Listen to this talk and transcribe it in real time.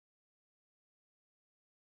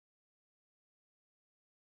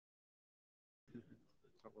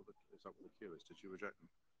what's up with the queue is. Did you reject them?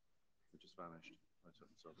 They just vanished. I took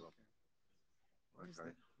myself off. Okay.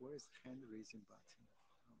 Where is the hand raising button?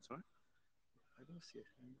 Sorry? I don't see a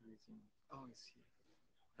hand raising. Oh, it's here.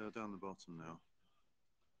 They're down the bottom now.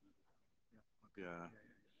 Yeah. Okay. Yeah.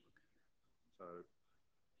 Okay. So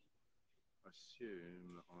I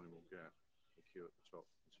assume that I will get the queue at the top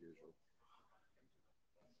as usual.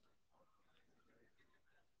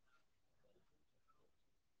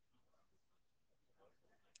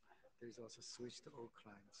 There's also switch to all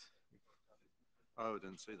clients. Oh, I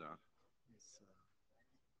didn't see that. It's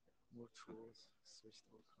more tools, switch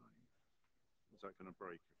to all client. Is that going to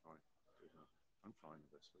break if I do that? I'm fine with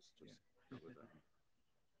this. Let's just go with it.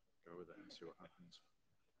 Go with it and see what happens.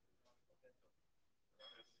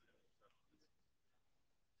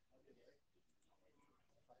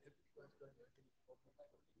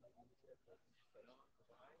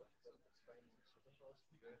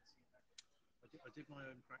 I did my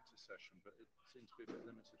own practice session, but it seemed to be a bit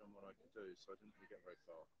limited on what I could do, so I didn't really get very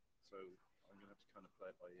far. So I'm going to have to kind of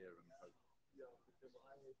play it by ear and hope.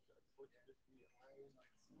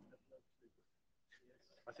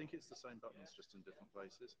 I think it's the same buttons, just in different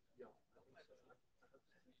places.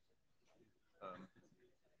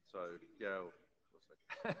 So yeah, we'll see.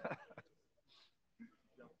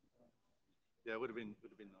 Yeah, it would have been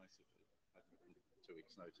nice if it had been 2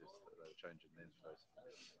 weeks' notice that they were changing the interface.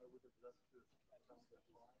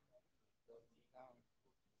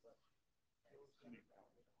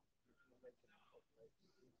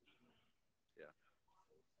 Yeah.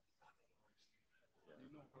 Yeah,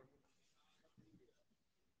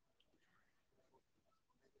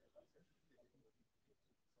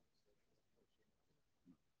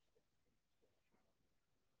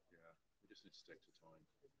 we just need to stick to time.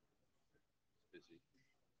 It's busy.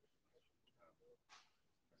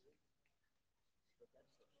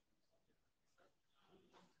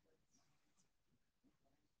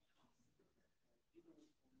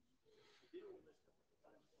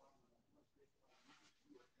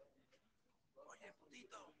 Oye,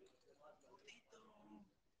 putito. Putito.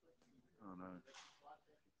 Oh no.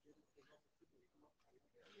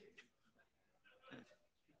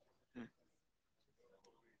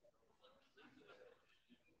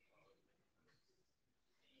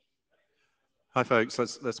 Hi folks,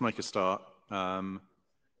 let's make a start.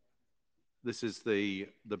 This is the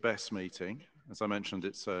BESS meeting. As I mentioned,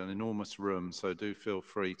 it's an enormous room, so do feel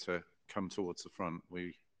free to come towards the front.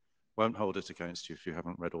 We won't hold it against you if you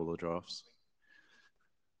haven't read all the drafts.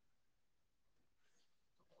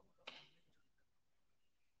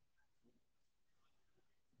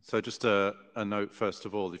 So just a note, first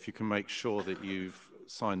of all, if you can make sure that you've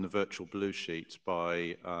signed the virtual blue sheet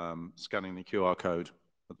by scanning the QR code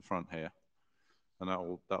at the front here, and that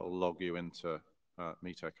will log you into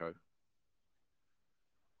Meet Echo.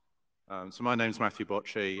 So my name's Matthew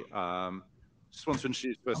Bocci. Just want to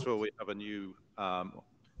introduce, first of all, we have a new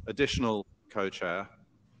additional co-chair,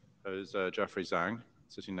 who's Jeffrey Zhang,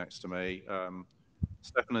 sitting next to me.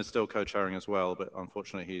 Stefan is still co-chairing as well, but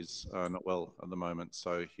unfortunately he's not well at the moment,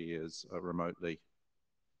 so he is remotely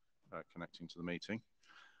connecting to the meeting.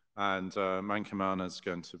 And Mankamana is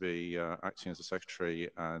going to be acting as a secretary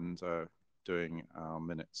and doing our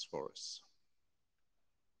minutes for us.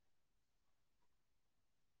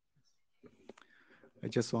 I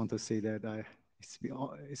just want to say that it's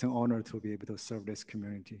an honor to be able to serve this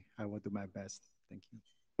community. I will do my best. Thank you.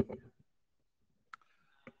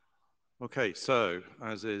 Okay, so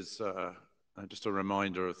as is just a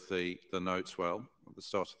reminder of the notes, well, at the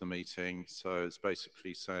start of the meeting. So it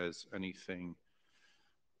basically says anything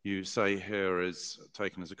you say here is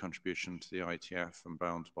taken as a contribution to the IETF and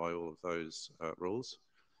bound by all of those rules.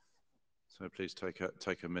 So please take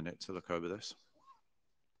a minute to look over this.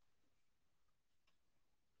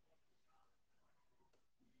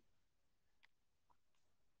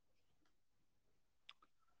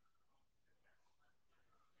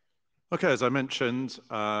 Okay, as I mentioned,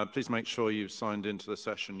 please make sure you've signed into the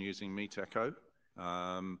session using Meet Echo.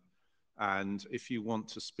 And if you want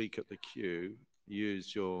to speak at the queue,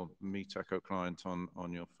 use your Meet Echo client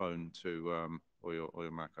on your phone to, or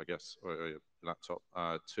your Mac, I guess, or your laptop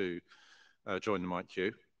to join the mic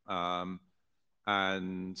queue.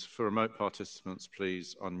 And for remote participants,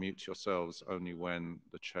 please unmute yourselves only when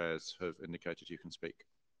the chairs have indicated you can speak.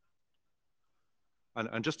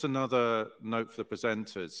 And just another note for the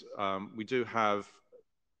presenters, we do have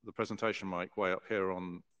the presentation mic way up here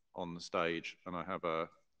on the stage, and I have a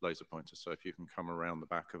laser pointer, so if you can come around the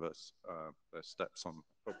back of us, there's steps on,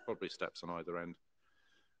 probably steps on either end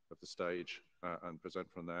of the stage and present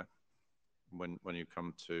from there when you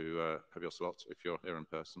come to have your slot, if you're here in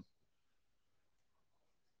person.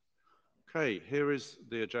 Okay, here is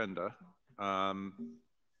the agenda.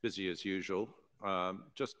 Busy as usual.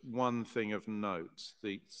 Just one thing of note,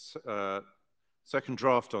 the second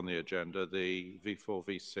draft on the agenda, the V4,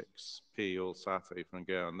 V6P all SAFI from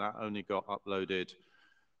Gaon, that only got uploaded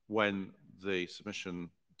when the submission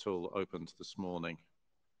tool opened this morning.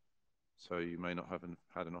 So you may not have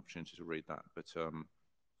had an opportunity to read that, but Gaon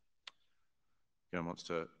wants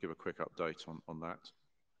to give a quick update on that.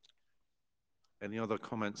 Any other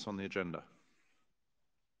comments on the agenda?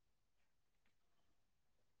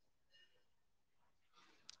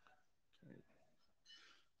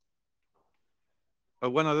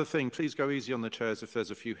 One other thing, please go easy on the chairs if there's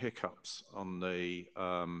a few hiccups on the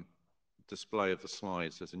display of the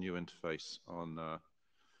slides. There's a new interface on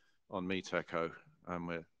Meet Echo, and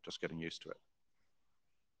we're just getting used to it.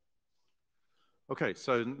 Okay,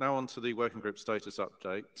 so now on to the working group status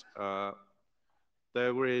update.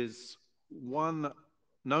 There is one,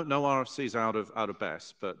 no RFCs out of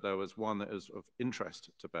BESS, but there was one that is of interest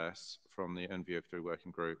to BESS from the NVO3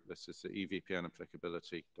 working group. This is the EVPN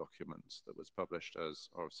applicability document that was published as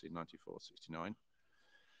RFC 9469.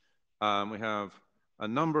 We have a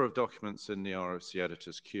number of documents in the RFC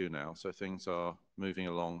editor's queue now, so things are moving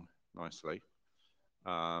along nicely.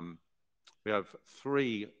 We have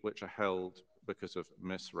 3 which are held because of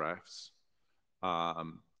misrefs.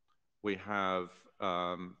 We have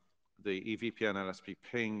the EVPN LSP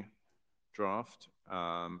ping draft,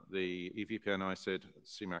 the EVPN ISID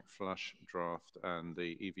CMAC flush draft, and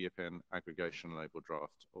the EVPN aggregation label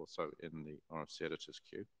draft also in the RFC editor's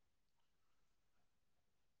queue.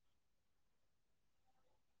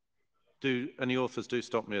 Any authors do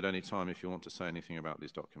stop me at any time if you want to say anything about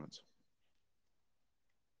these documents.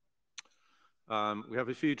 We have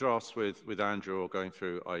a few drafts with Andrew going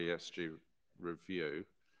through IESG review.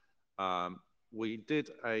 We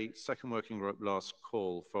did a second working group last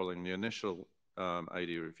call following the initial AD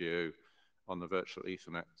review on the virtual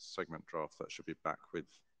Ethernet segment draft. That should be back with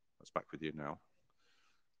you now.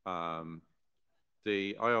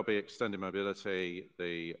 The IRB extended mobility,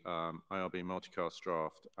 the IRB multicast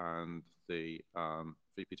draft, and the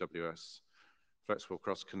VPWS flexible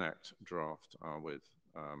cross connect draft are with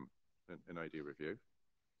in AD review.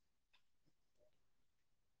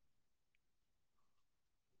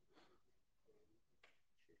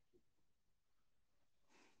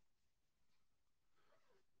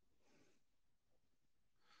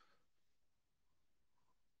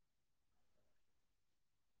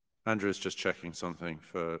 Andrew is just checking something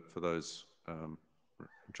for those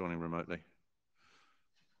joining remotely.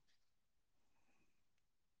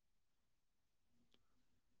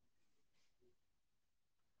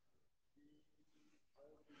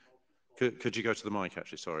 Could you go to the mic,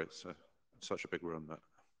 actually? Sorry, it's such a big room that.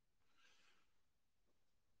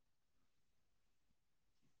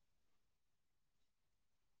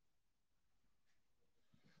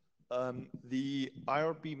 The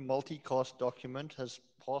IRB multicast document has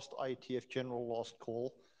passed IETF general last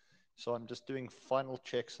call, so I'm just doing final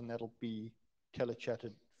checks and that'll be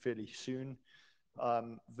telechatted fairly soon.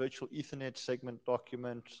 Virtual Ethernet segment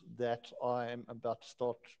document that I'm about to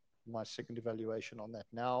start my second evaluation on that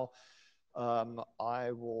now.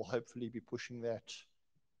 I will hopefully be pushing that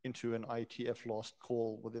into an IETF last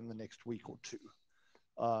call within the next week or 2.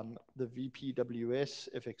 The VPWS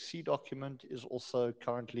FXC document is also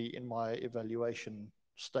currently in my evaluation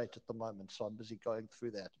state at the moment, so I'm busy going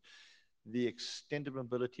through that. The extended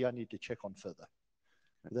mobility I need to check on further.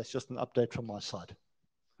 That's just an update from my side.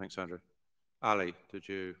 Thanks, Andrew. Ali, did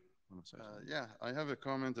you want to say something? Yeah, I have a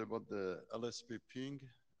comment about the LSP ping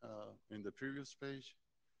in the previous page.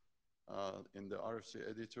 In the RFC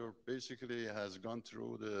editor, basically has gone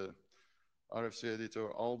through the RFC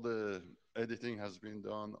editor, all the editing has been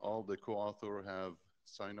done, all the co-author have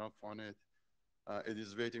signed up on it. It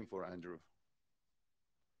is waiting for Andrew.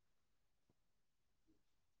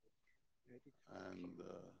 And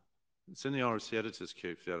it's in the RFC editor's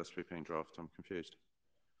queue for the LSP ping draft. I'm confused.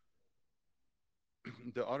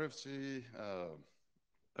 The RFC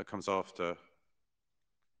that comes after.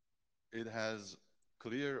 It has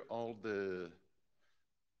cleared all the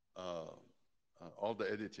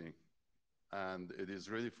editing, and it is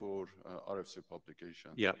ready for RFC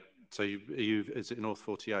publication. Yeah. So is it in Auth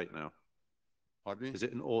 48 now? Pardon me? Is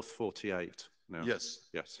it in Auth 48 now? Yes.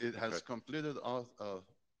 Yes. It has completed.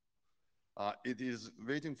 It is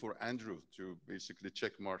waiting for Andrew to basically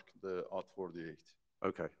check mark the Auth 48.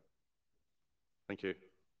 Okay. Thank you.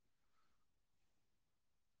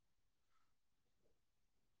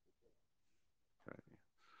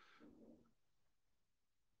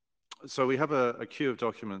 So we have a queue of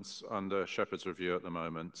documents under Shepherd's review at the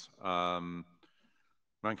moment.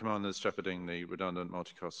 Man Commander is shepherding the redundant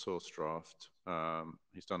multicast source draft.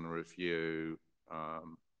 He's done the review. Do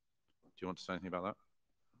you want to say anything about that?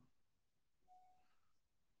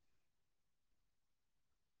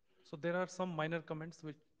 So there are some minor comments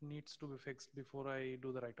which needs to be fixed before I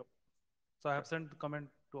do the write-up. So I have sent the comment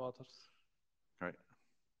to authors. Okay.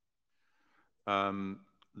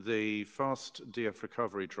 The fast DF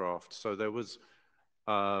recovery draft. So there was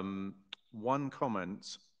one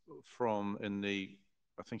comment from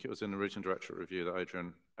I think it was in the region directorate review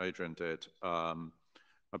that Adrian did,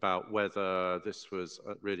 about whether this was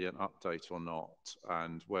really an update or not,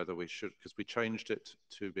 and whether we should, because we changed it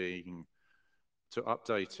to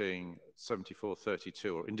updating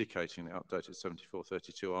 7432, or indicating the updated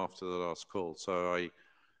 7432 after the last call. So I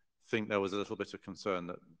think there was a little bit of concern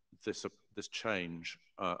that this change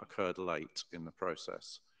occurred late in the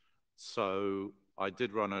process. So I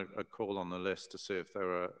did run a call on the list to see if there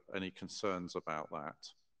were any concerns about that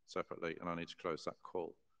separately, and I need to close that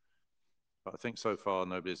call. But I think so far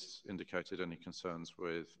nobody's indicated any concerns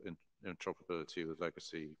with interoperability with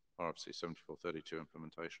legacy RFC 7432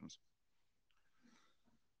 implementations.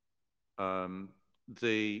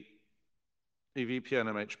 The EVPN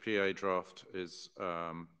MHPA draft is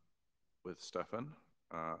with Stefan.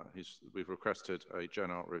 We've requested a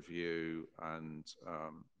GenArt review, and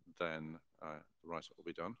then the write-up will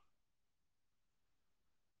be done.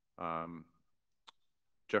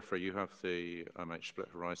 Jeffrey, you have the MH split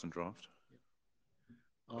horizon draft.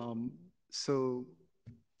 So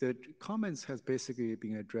the comments has basically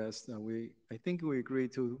been addressed. I think we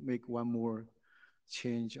agreed to make one more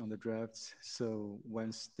change on the drafts. So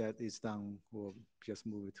once that is done, we'll just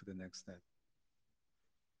move it to the next step.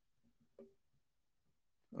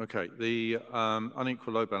 Okay, the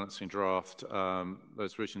unequal load balancing draft,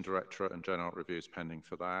 there's region directorate and GenArt reviews pending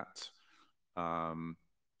for that. And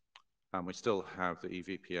we still have the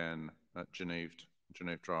EVPN Geneva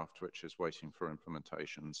draft, which is waiting for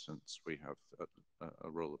implementation, since we have a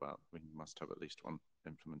rule about we must have at least one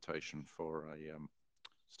implementation for a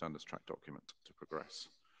standards track document to progress.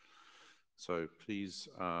 So please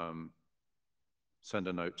send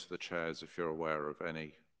a note to the chairs if you're aware of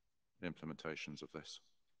any implementations of this.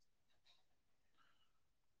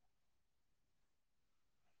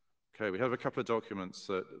 Okay, we have a couple of documents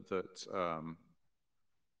that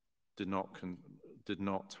did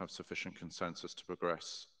not have sufficient consensus to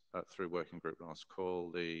progress through working group last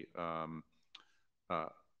call. The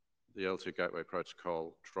L2 Gateway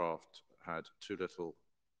Protocol draft had too little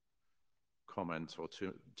comment, or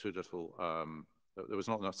too little, there was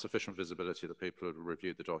not enough sufficient visibility that people had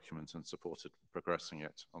reviewed the document and supported progressing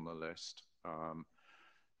it on the list.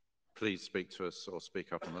 Please speak to us or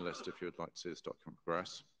speak up on the list if you would like to see this document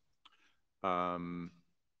progress.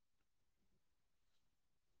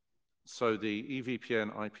 So the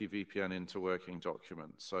EVPN, IPVPN interworking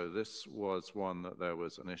document. So this was one that there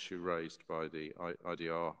was an issue raised by the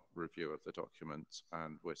IDR review of the document,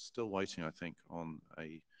 and we're still waiting, I think, on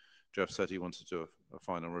Jeff said he wanted to do a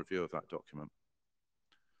final review of that document.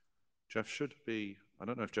 Jeff should be, I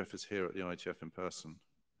don't know if Jeff is here at the IETF in person.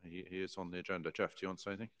 He is on the agenda. Jeff, do you want to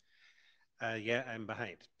say anything? Yeah, I'm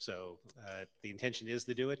behind. So the intention is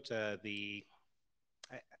to do it.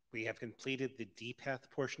 We have completed the DPath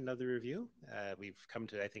portion of the review. We've come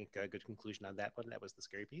to, I think, a good conclusion on that one. That was the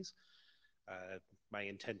scary piece. My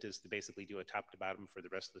intent is to basically do a top to bottom for the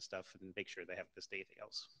rest of the stuff and make sure they haven't missed anything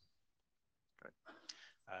else. Okay.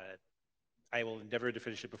 I will endeavor to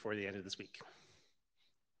finish it before the end of this week.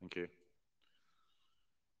 Thank you.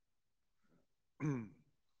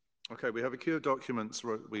 Okay, we have a queue of documents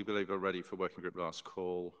we believe are ready for working group last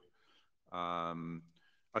call.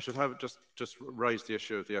 I should have just raised the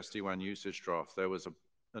issue of the SD-WAN usage draft. There was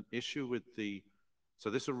an issue with so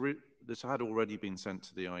this had already been sent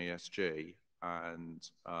to the IESG, and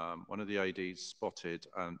one of the ADs spotted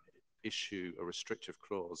an issue, a restrictive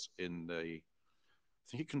clause in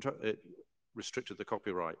I think it restricted the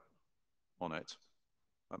copyright on it.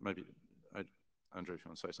 Maybe, Andrew, if you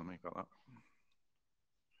want to say something about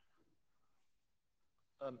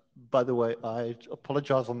that. By the way, I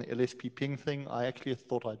apologize on the LSP ping thing. I actually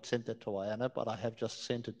thought I'd sent that to Ayana, but I have just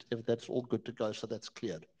sent it. If that's all good to go, so that's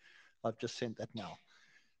cleared. I've just sent that now.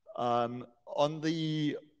 On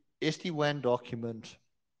the SD-WAN document,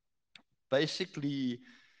 basically,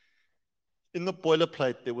 in the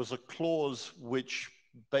boilerplate, there was a clause which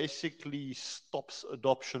basically stops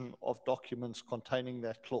adoption of documents containing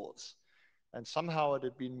that clause. And somehow it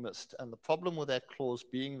had been missed. And the problem with that clause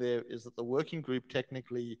being there is that the working group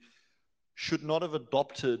technically should not have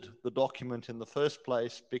adopted the document in the first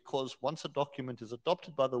place, because once a document is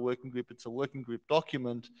adopted by the working group, it's a working group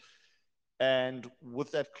document. And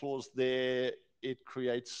with that clause there, it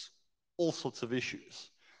creates all sorts of issues.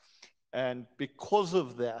 And because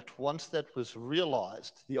of that, once that was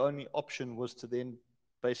realized, the only option was to then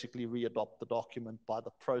basically readopt the document by the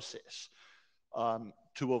process,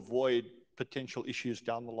 to avoid potential issues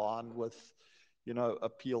down the line with,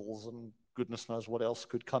 appeals and goodness knows what else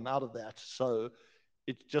could come out of that. So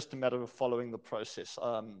it's just a matter of following the process.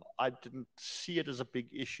 I didn't see it as a big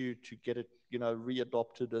issue to get it,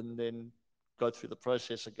 readopted and then go through the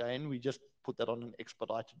process again. We just put that on an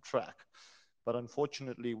expedited track. But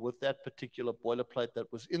unfortunately, with that particular boilerplate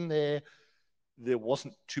that was in there, there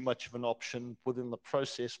wasn't too much of an option within the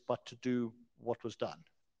process but to do what was done.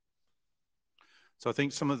 So I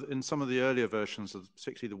think in some of the earlier versions of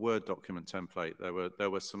particularly the Word document template,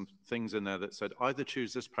 there were some things in there that said either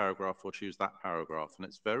choose this paragraph or choose that paragraph. And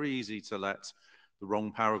it's very easy to let the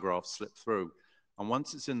wrong paragraph slip through. And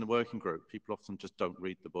once it's in the working group, people often just don't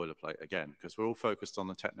read the boilerplate again because we're all focused on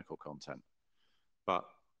the technical content. But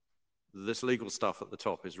this legal stuff at the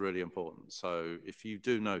top is really important. So if you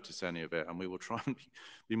do notice any of it, and we will try and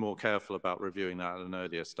be more careful about reviewing that at an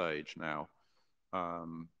earlier stage now,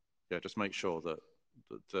 yeah, just make sure that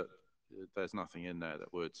there's nothing in there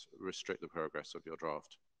that would restrict the progress of your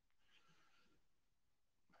draft.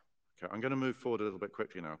 Okay, I'm going to move forward a little bit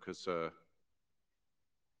quickly now because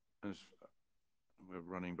we're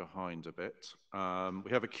running behind a bit.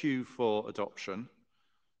 We have a queue for adoption,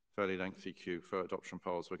 fairly lengthy queue for adoption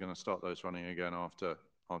polls. We're going to start those running again after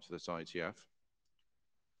this IETF.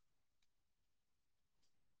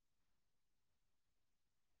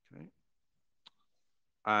 Okay.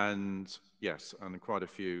 And yes, and quite a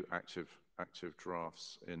few active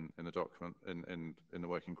drafts in the document, in the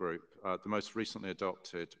working group. The most recently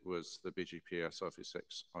adopted was the BGP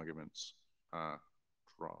SRv6 arguments draft.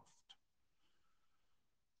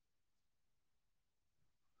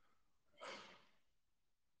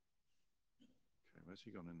 Okay, where's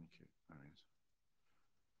he gone in the queue? There he is.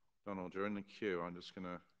 Donald, you're in the queue. I'm just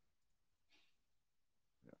gonna,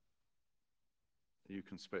 yeah. You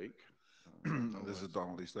can speak. This is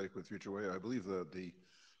Donald Eastlake with FutureWay. I believe the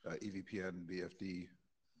EVPN BFD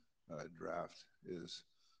draft is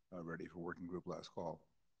ready for working group last call.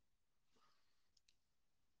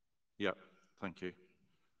 Yeah, thank you.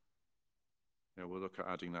 Yeah, we'll look at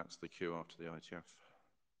adding that to the queue after the IETF.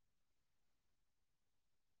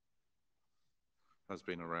 Has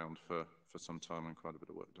been around for some time and quite a bit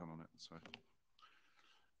of work done on it. So,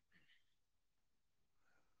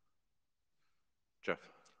 Jeff.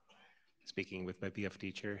 Speaking with my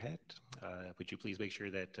BFD chair hat, would you please make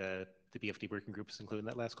sure that the BFD working group is included in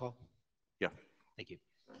that last call? Yeah. Thank you.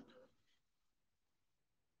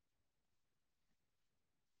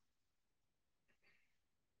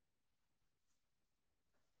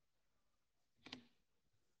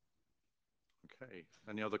 Okay.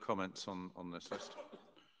 Any other comments on this list?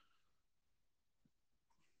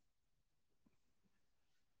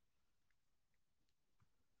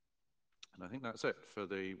 And I think that's it for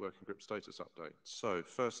the working group status update. So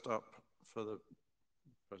first up for the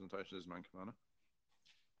presentation is Mankamana.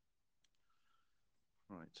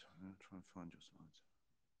 Right, I'm going to try and find your slides.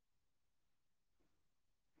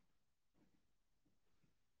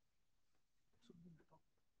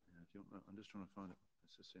 Yeah, do you want, I'm just trying to find it.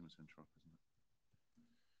 It's the same as Interop, isn't it?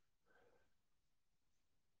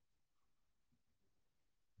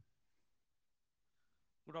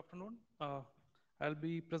 Good afternoon. I'll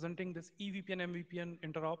be presenting this EVPN MVPN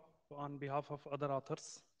interop on behalf of other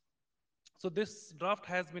authors. So this draft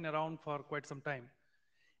has been around for quite some time.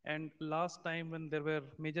 And last time when there were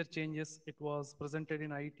major changes, it was presented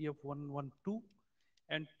in IETF112,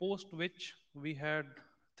 and post which we had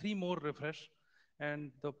 3 more refresh.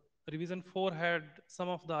 And the revision 4 had some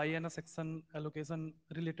of the INS section allocation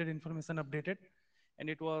related information updated.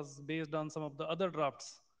 And it was based on some of the other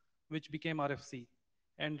drafts, which became RFC.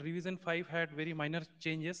 And revision 5 had very minor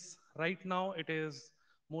changes. Right now, it is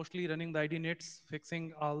mostly running the ID nets,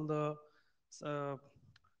 fixing all the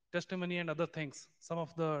testimony and other things, some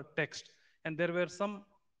of the text. And there were some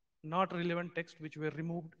not relevant text which were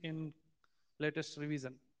removed in latest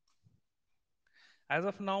revision. As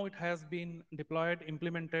of now, it has been deployed,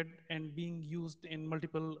 implemented, and being used in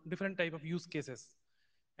multiple different type of use cases.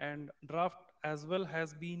 And draft as well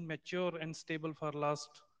has been mature and stable for last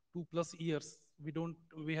 2+ years.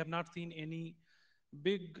 We have not seen any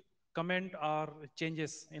big comment or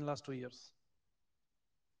changes in last 2 years.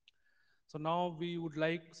 So now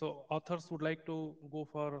authors would like to go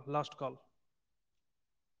for last call.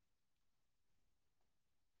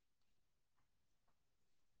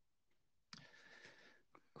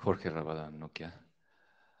 Jorge Rabadan, Nokia.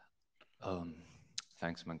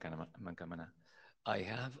 Thanks, Mankamana. I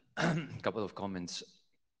have a couple of comments.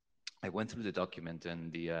 I went through the document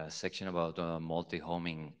and the section about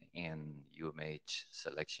multi-homing and UMH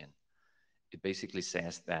selection. It basically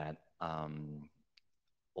says that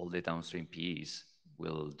all the downstream PEs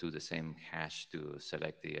will do the same hash to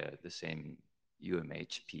select the same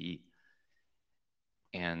UMH PE,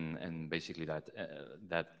 and basically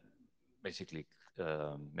that basically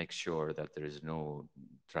makes sure that there is no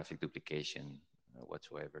traffic duplication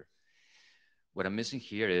whatsoever. What I'm missing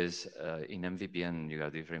here is in MVPN, you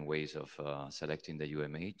have different ways of selecting the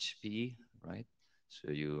UMH PE, right?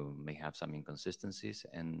 So you may have some inconsistencies,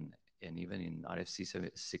 and even in RFC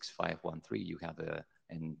 6513, you have an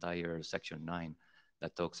entire section 9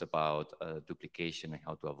 that talks about duplication and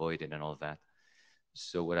how to avoid it and all that.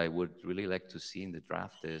 So what I would really like to see in the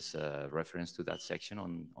draft is a reference to that section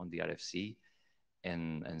on the RFC,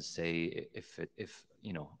 and say if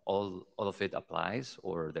you know all of it applies,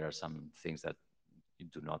 or there are some things that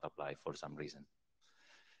do not apply for some reason.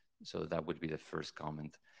 So that would be the first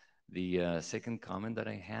comment. The second comment that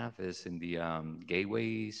I have is in the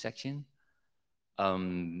gateway section.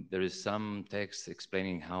 There is some text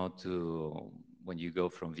explaining how to, when you go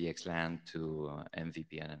from VXLAN to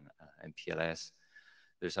MVPN and PLS,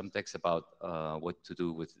 there's some text about what to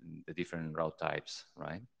do with the different route types,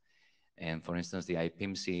 right? And for instance, the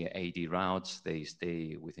IPMC AD routes, they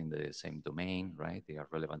stay within the same domain, right? They are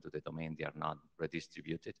relevant to the domain. They are not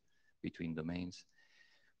redistributed between domains.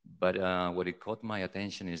 But what it caught my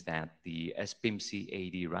attention is that the SPMC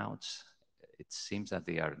AD routes, it seems that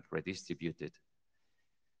they are redistributed.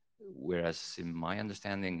 Whereas in my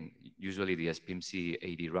understanding, usually the SPMC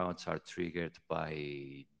AD routes are triggered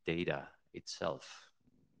by data itself,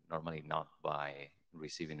 normally not by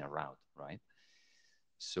receiving a route, right?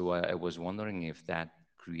 So I was wondering if that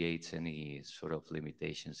creates any sort of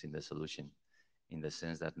limitations in the solution, in the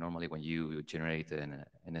sense that normally when you generate an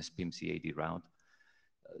SPMC AD route,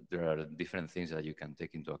 there are different things that you can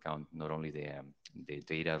take into account, not only the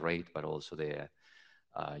data rate, but also the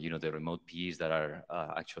you know, the remote PEs that are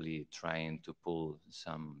actually trying to pull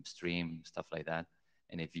some stream, stuff like that.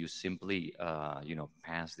 And if you simply you know,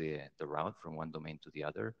 pass the route from one domain to the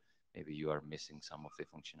other, maybe you are missing some of the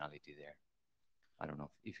functionality there. I don't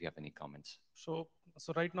know if you have any comments. So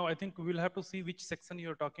right now, I think we'll have to see which section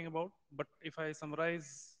you're talking about. But if I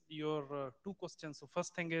summarize your two questions, so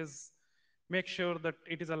first thing is make sure that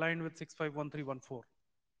it is aligned with 651314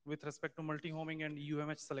 with respect to multi-homing and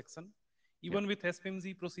UMH selection. Even with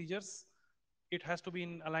SPMZ procedures, it has to be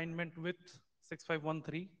in alignment with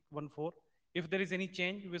 651314. If there is any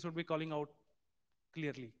change, we should be calling out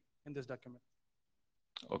clearly in this document.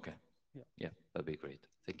 Okay. Yeah, that'd be great.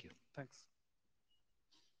 Thank you. Thanks.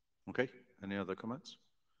 Okay, any other comments?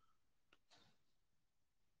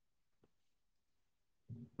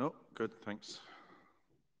 No, good, thanks.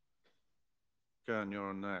 Gan, you're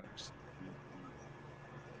on next.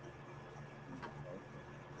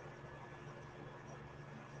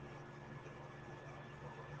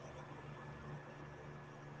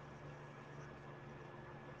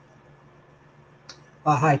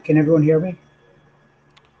 Hi, can everyone hear me?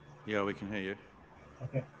 Yeah, we can hear you.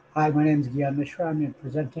 Okay. Hi, my name is Gyan Mishra. I'm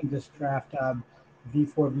presenting this draft V4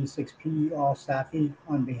 V6P all SAFI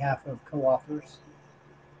on behalf of co-authors.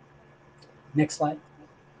 Next slide.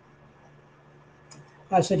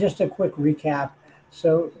 So just a quick recap.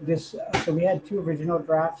 So we had two original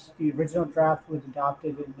drafts. The original draft was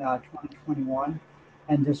adopted in 2021,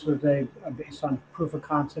 and this was based on proof of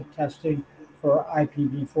concept testing for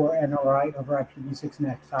IPv4 NRI over IPv6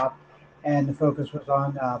 Nextop, and the focus was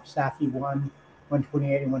on SAFI 1,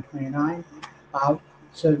 128, and 129.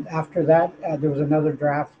 So after that, there was another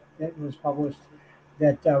draft that was published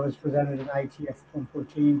that was presented in IETF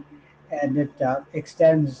 114, and it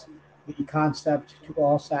extends the concept to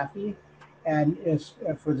all SAFI, and is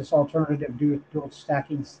for this alternative dual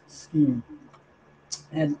stacking scheme.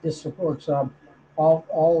 And this supports all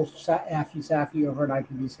SAFI over an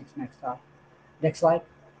IPv6 Nextop. Next slide.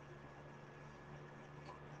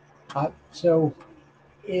 So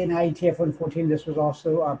in IETF 114, this was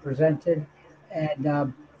also presented,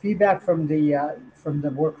 and feedback from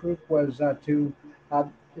the work group was to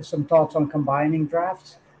some thoughts on combining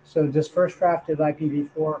drafts. So this first draft is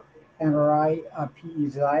IPv4 NRI PE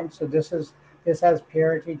design. So this has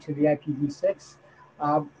parity to the IPv6,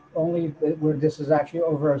 only where this is actually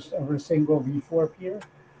over a single v4 peer.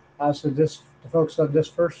 So the focus on this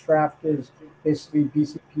first draft is basically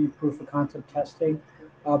BCP proof of concept testing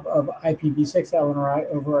of IPv6 LNRI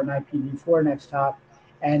over an IPv4 Nextop,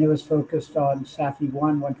 and it was focused on SAFI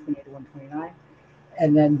 1, 128, 129.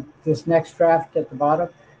 And then this next draft at the bottom,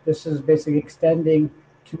 This is basically extending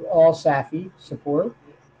to all SAFI support,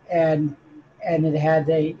 and it had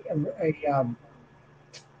a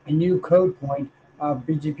new code point,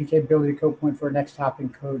 BGP capability code point for next hop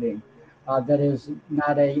encoding. That is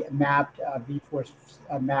not a mapped v4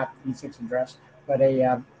 mapped v6 address, but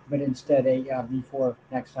but instead a v4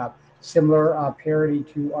 next hop, similar parity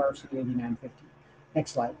to RFC 8950.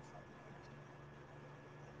 Next slide.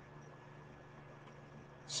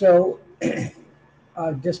 So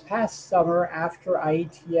this past summer, after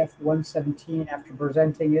IETF 117, after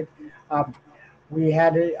presenting it, we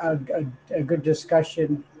had a good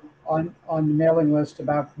discussion on the mailing list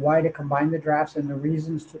about why to combine the drafts and the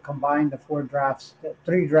reasons to combine the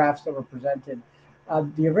three drafts that were presented.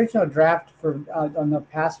 The original draft for on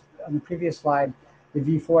the previous slide, the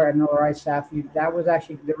V4 NLRI SAFI, that was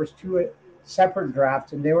actually, there was two separate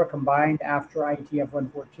drafts and they were combined after IETF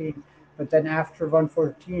 114. But then after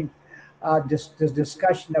 114, this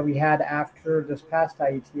discussion that we had after this past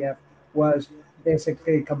IETF was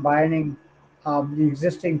basically combining the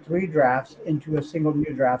existing three drafts into a single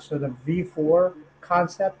new draft. So the V4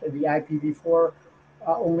 concept, the IPv4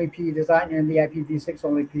 only P design, and the IPv6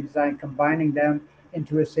 only P design, combining them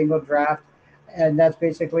into a single draft. And that's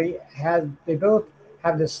basically they both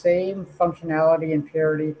have the same functionality and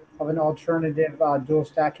parity of an alternative dual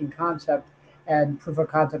stacking concept and proof of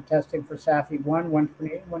concept testing for SAFI 1,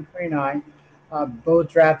 128, 129. Both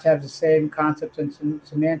drafts have the same concepts and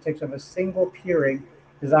semantics of a single peering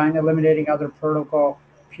design, eliminating other protocol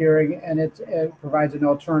peering, and it provides an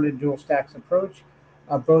alternative dual stacks approach.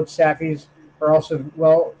 Both SAFIs are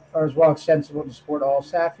as well extensible to support all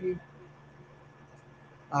SAFI.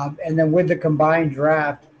 And then with the combined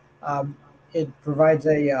draft, it provides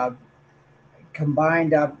a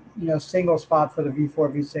combined single spot for the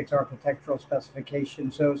V4 V6 architectural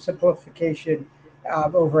specification. So simplification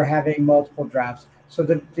over having multiple drafts. So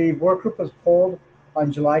the work group was polled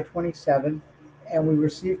on July 27th, and we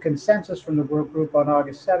received consensus from the work group on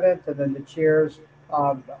August 7th, and then the chair's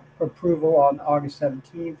approval on August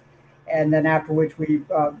 17th, and then after which we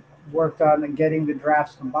worked on getting the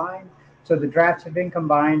drafts combined. So the drafts have been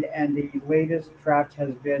combined, and the latest draft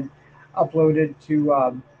has been uploaded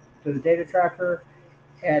to the data tracker,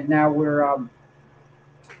 and now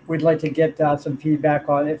we'd like to get some feedback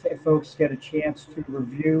on if folks get a chance to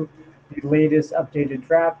review the latest updated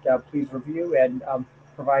draft. Please review and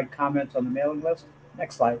provide comments on the mailing list.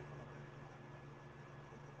 Next slide.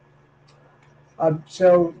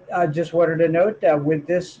 So just wanted to note with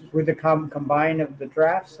the combine of the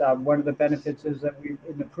drafts, one of the benefits is that we,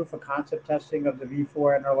 in the proof of concept testing of the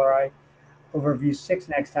V4 NLRI over V6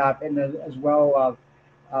 next hop, and as well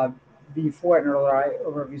V4 NLRI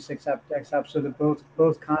over V6 next hop, so that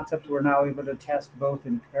both concepts we're now able to test both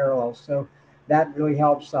in parallel. So that really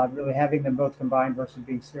helps, really having them both combined versus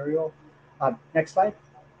being serial. Next slide.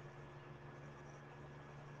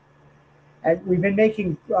 And we've been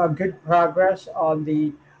making good progress on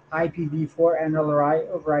the IPv4 NLRI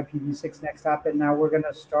over IPv6 next hop, and now we're going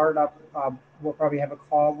to start up. We'll probably have a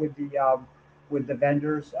call with the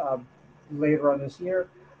vendors later on this year,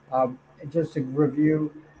 just to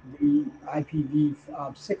review the IPv6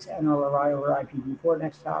 NLRI over IPv4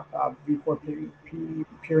 next hop, V4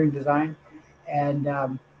 peering design, and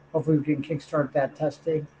hopefully we can kickstart that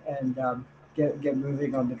testing and get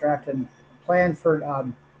moving on the draft and plan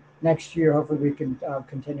for next year. Hopefully we can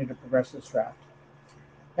continue to progress this draft.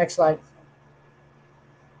 Next slide.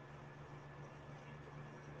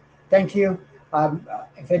 Thank you.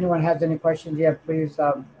 If anyone has any questions, please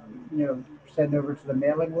send over to the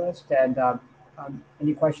mailing list. And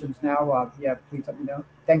any questions now, please let me know.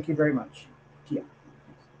 Thank you very much. Yeah.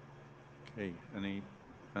 Okay.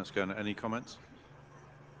 Any comments?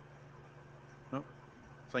 No.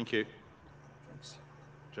 Thank you. Thanks.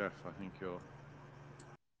 Jeff, I think you're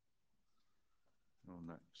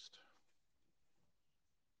next.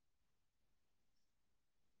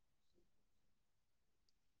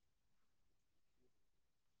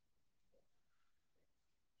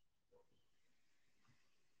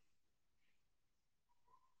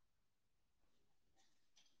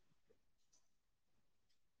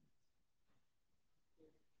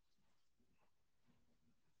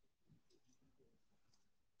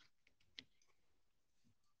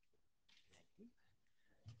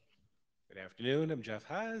 Good afternoon, I'm Jeff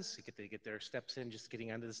Haas. They get their steps in just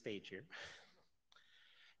getting onto the stage here.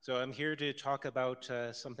 So I'm here to talk about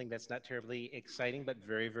something that's not terribly exciting, but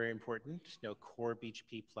very, very important, core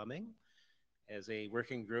BGP plumbing. As a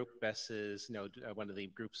working group, BESS is one of the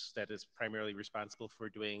groups that is primarily responsible for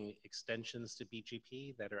doing extensions to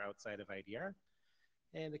BGP that are outside of IDR.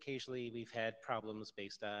 And occasionally we've had problems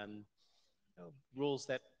based on rules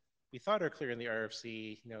that we thought are clear in the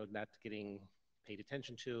RFC, not getting paid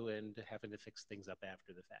attention to and having to fix things up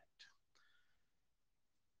after the fact.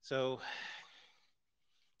 So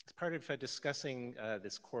as part of discussing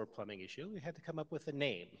this core plumbing issue, we had to come up with a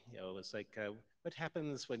name. It's like, what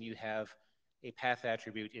happens when you have a path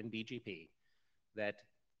attribute in BGP that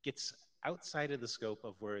gets outside of the scope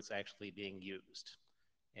of where it's actually being used?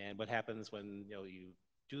 And what happens when you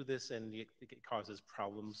do this and it causes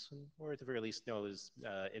problems, or at the very least, is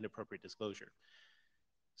inappropriate disclosure?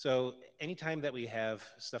 So anytime that we have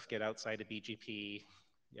stuff get outside of BGP,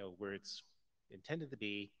 where it's intended to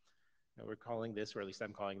be, we're calling this, or at least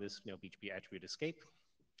I'm calling this, BGP attribute escape.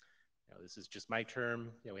 This is just my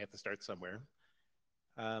term. We have to start somewhere.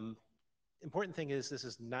 Important thing is this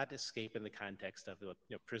is not escape in the context of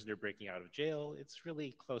a prisoner breaking out of jail. It's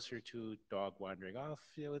really closer to dog wandering off.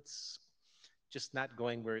 It's just not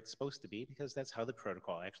going where it's supposed to be, because that's how the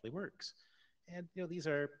protocol actually works. And these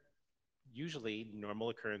are usually normal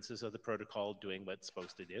occurrences of the protocol doing what it's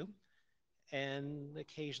supposed to do. And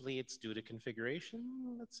occasionally it's due to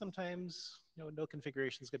configuration, but sometimes no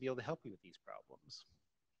configuration is going to be able to help you with these problems.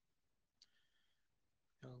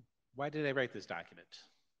 Why did I write this document?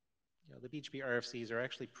 The BGP RFCs are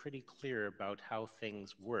actually pretty clear about how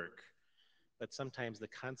things work, but sometimes the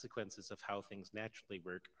consequences of how things naturally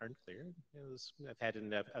work aren't clear. I've had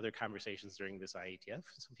in other conversations during this IETF,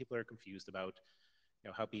 some people are confused about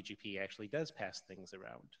how BGP actually does pass things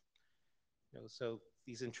around. So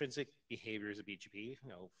these intrinsic behaviors of BGP,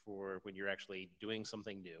 for when you're actually doing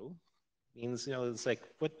something new, means it's like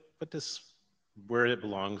what does where it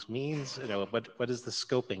belongs means. What is the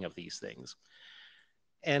scoping of these things?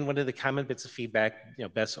 And one of the common bits of feedback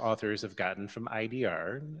BESS authors have gotten from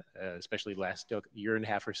IDR, especially the last year and a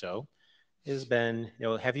half or so, has been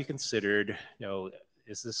have you considered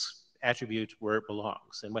is this attribute where it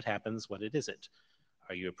belongs, and what happens when it isn't?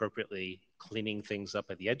 Are you appropriately cleaning things up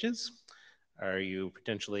at the edges? Are you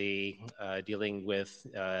potentially dealing with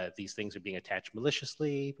these things are being attached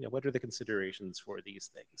maliciously? What are the considerations for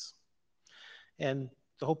these things? And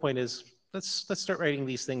the whole point is let's start writing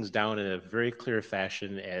these things down in a very clear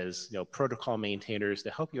fashion as protocol maintainers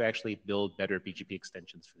to help you actually build better BGP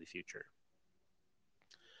extensions for the future.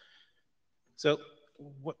 So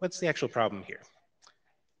what's the actual problem here?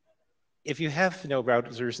 If you have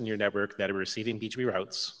routers in your network that are receiving BGP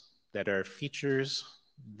routes that are features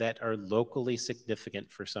that are locally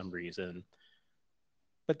significant for some reason,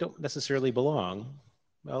 but don't necessarily belong,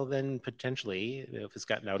 well, then potentially, if it's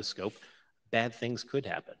gotten out of scope, bad things could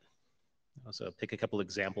happen. So pick a couple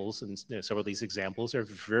examples, and several of these examples are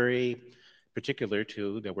very particular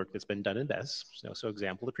to the work that's been done in BESS. So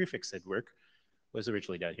example, the prefix SID work was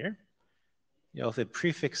originally done here. If a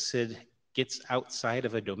prefix SID gets outside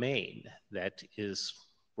of a domain that is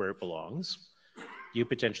where it belongs, you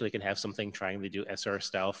potentially can have something trying to do SR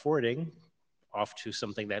style forwarding off to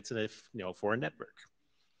something that's in a foreign network.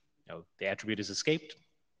 The attribute is escaped,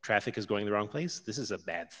 traffic is going the wrong place. This is a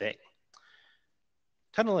bad thing.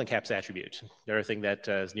 Tunnel and caps attribute, another thing that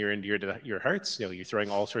is near and dear to your hearts. You're throwing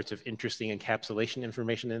all sorts of interesting encapsulation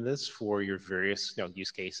information in this for your various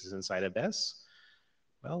use cases inside of BESS.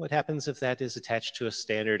 Well, what happens if that is attached to a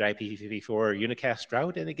standard IPv4 unicast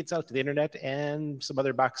route and it gets out to the internet and some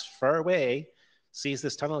other box far away sees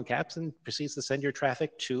this tunnel and caps and proceeds to send your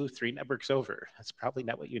traffic to 3 networks over? That's probably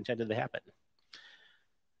not what you intended to happen.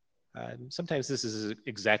 Sometimes this is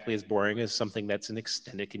exactly as boring as something that's an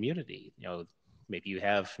extended community. Maybe you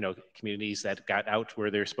have communities that got out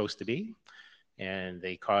where they're supposed to be, and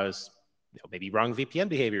they cause maybe wrong VPN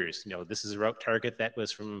behaviors. This is a route target that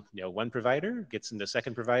was from one provider, gets into a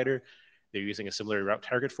second provider. They're using a similar route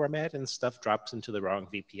target format, and stuff drops into the wrong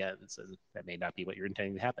VPNs, and that may not be what you're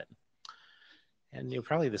intending to happen. And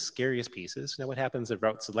probably the scariest piece is what happens if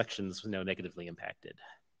route selections negatively impacted.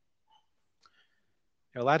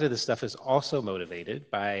 A lot of this stuff is also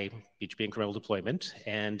motivated by BGP incremental deployment,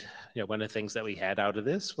 and one of the things that we had out of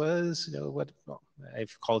this was what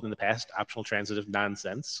I've called in the past optional transitive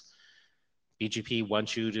nonsense. BGP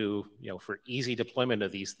wants you to, for easy deployment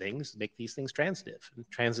of these things, make these things transitive. And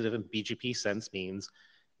transitive in BGP sense means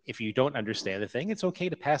if you don't understand the thing, it's okay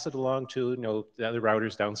to pass it along to the other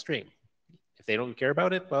routers downstream. If they don't care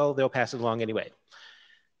about it, well, they'll pass it along anyway.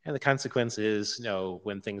 And the consequence is,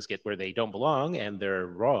 when things get where they don't belong and they're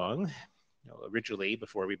wrong, originally,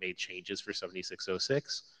 before we made changes for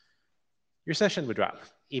 7606, your session would drop,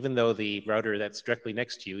 even though the router that's directly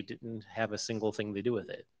next to you didn't have a single thing to do with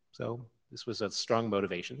it. So this was a strong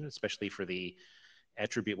motivation, especially for the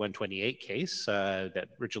attribute 128 case that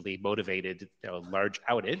originally motivated a large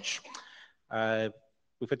outage.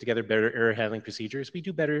 We put together better error handling procedures. We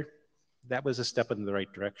do better that was a step in the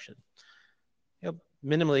right direction.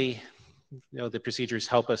 Minimally, the procedures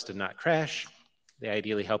help us to not crash. They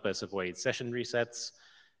ideally help us avoid session resets.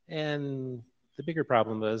 And the bigger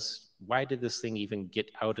problem was, why did this thing even get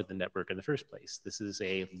out of the network in the first place? This is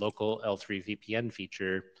a local L3 VPN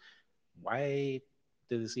feature. Why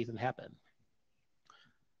did this even happen?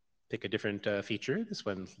 Pick a different feature. This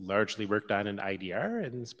one largely worked on in IDR,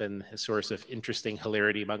 and it's been a source of interesting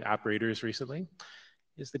hilarity among operators recently,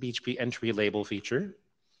 is the BHP entry label feature.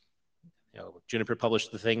 Juniper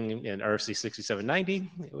published the thing in RFC 6790.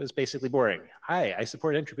 It was basically boring. Hi, I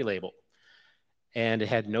support entry label. And it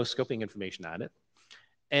had no scoping information on it.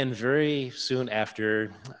 And very soon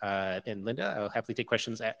after, and Linda, I'll happily take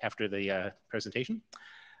questions after the presentation.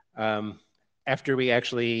 After we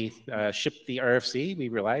actually shipped the RFC, we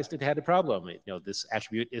realized it had a problem. This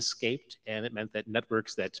attribute escaped, and it meant that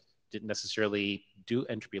networks that didn't necessarily do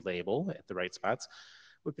entry label at the right spots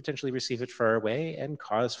would potentially receive it far away and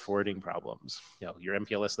cause forwarding problems. Your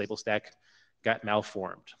MPLS label stack got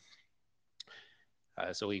malformed.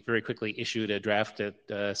 So we very quickly issued a draft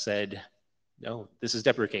that said, no, this is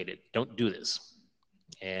deprecated. Don't do this.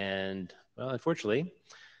 And well, unfortunately,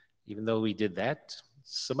 even though we did that,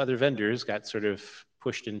 some other vendors got sort of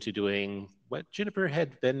pushed into doing what Juniper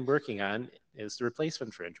had been working on as the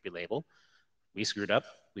replacement for entry label. We screwed up.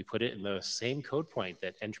 We put it in the same code point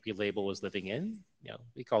that entry label was living in.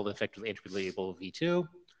 We called it effectively entry label v2.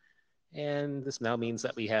 And this now means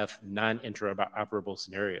that we have non-interoperable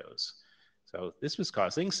scenarios. So this was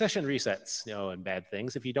causing session resets, and bad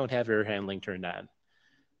things if you don't have error handling turned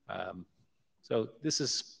on. So this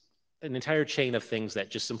is an entire chain of things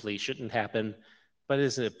that just simply shouldn't happen, but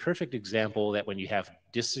is a perfect example that when you have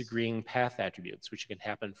disagreeing path attributes, which can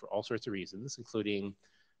happen for all sorts of reasons, including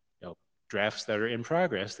drafts that are in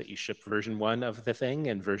progress that you ship version 1 of the thing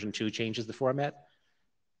and version 2 changes the format.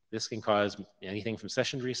 This can cause anything from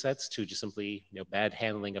session resets to just simply bad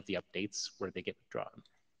handling of the updates where they get withdrawn.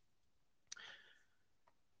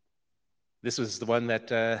 This was the one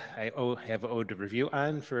that I have owed a review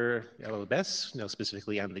on for BESS,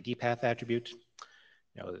 specifically on the dpath attribute.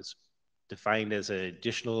 It's defined as an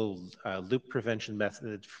additional loop prevention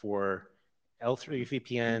method for L3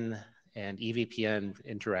 VPN and EVPN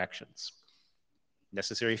interactions.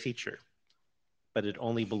 Necessary feature, but it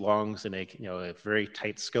only belongs in a very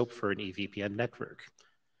tight scope for an EVPN network.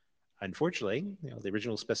 Unfortunately, the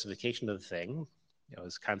original specification of the thing,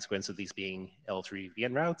 as a consequence of these being L3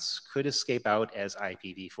 VPN routes, could escape out as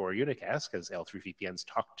IPv4 unicast, because L3 VPNs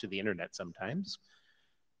talk to the internet sometimes.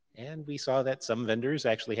 And we saw that some vendors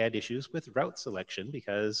actually had issues with route selection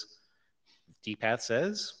because dpath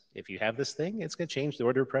says, if you have this thing, it's going to change the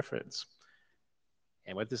order of preference.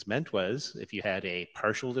 And what this meant was, if you had a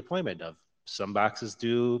partial deployment of some boxes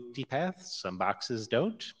do dpath, some boxes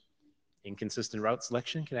don't, inconsistent route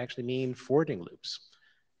selection can actually mean forwarding loops.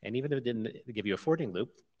 And even if it didn't give you a forwarding loop,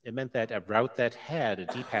 it meant that a route that had a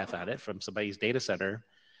dpath on it from somebody's data center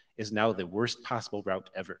is now the worst possible route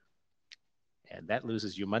ever. And that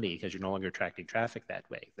loses you money because you're no longer attracting traffic that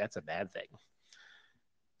way. That's a bad thing.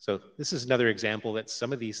 So this is another example that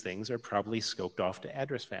some of these things are probably scoped off to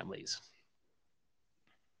address families.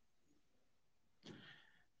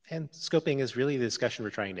 And scoping is really the discussion we're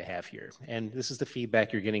trying to have here. And this is the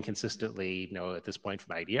feedback you're getting consistently, at this point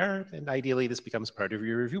from IDR, and ideally this becomes part of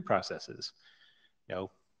your review processes.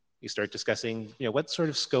 You start discussing, what sort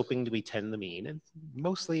of scoping do we tend to mean? And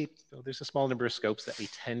mostly, there's a small number of scopes that we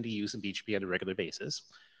tend to use in BGP on a regular basis.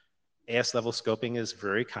 AS level scoping is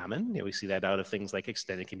very common. We see that out of things like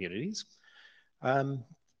extended communities.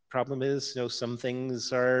 Problem is, some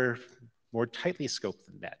things are more tightly scoped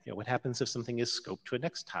than that. What happens if something is scoped to a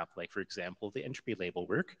next top? Like, for example, the entry label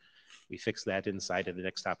work. We fix that inside of the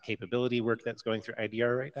next top capability work that's going through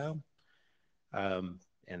IDR right now.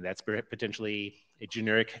 And that's potentially a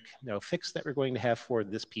generic fix that we're going to have for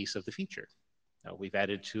this piece of the feature. We've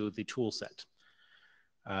added to the tool set.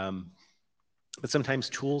 But sometimes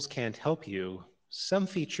tools can't help you. Some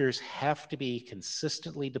features have to be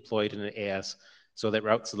consistently deployed in an AS so that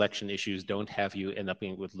route selection issues don't have you end up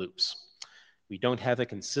with loops. We don't have a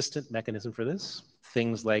consistent mechanism for this.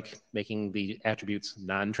 Things like making the attributes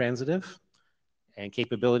non-transitive and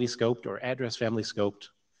capability scoped or address family scoped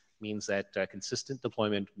means that consistent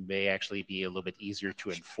deployment may actually be a little bit easier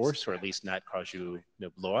to enforce, or at least not cause you to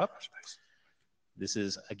blow up. This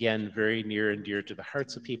is, again, very near and dear to the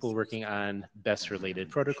hearts of people working on BESS-related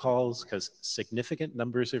protocols, because significant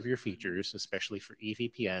numbers of your features, especially for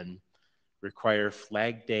EVPN, require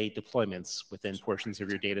flag day deployments within portions of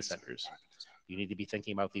your data centers. You need to be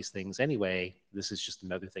thinking about these things anyway. This is just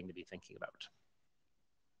another thing to be thinking about.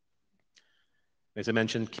 As I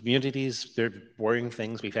mentioned, communities, they're boring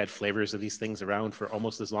things. We've had flavors of these things around for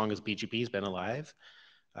almost as long as BGP's been alive.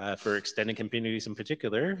 For extended communities in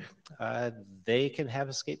particular, they can have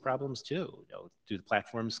escape problems too. Do the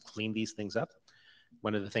platforms clean these things up?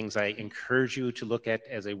 One of the things I encourage you to look at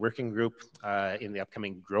as a working group in the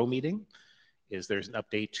upcoming GROW meeting is there's an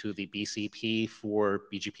update to the BCP for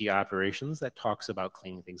BGP operations that talks about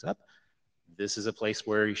cleaning things up. This is a place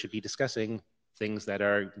where you should be discussing things that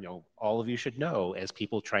are, all of you should know as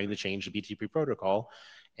people trying to change the BGP protocol.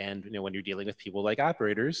 And when you're dealing with people like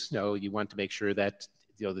operators, you want to make sure that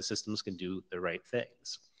the systems can do the right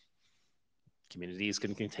things. Communities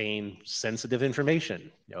can contain sensitive information,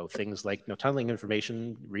 things like tunneling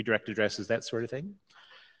information, redirect addresses, that sort of thing.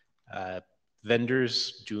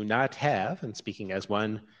 Vendors do not have, and speaking as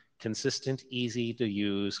one, consistent, easy to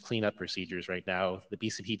use cleanup procedures right now. The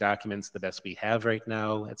BCP document's the best we have right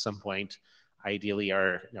now. At some point, ideally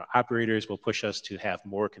our operators will push us to have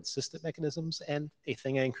more consistent mechanisms. And a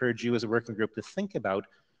thing I encourage you as a working group to think about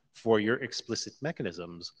for your explicit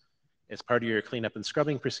mechanisms, as part of your cleanup and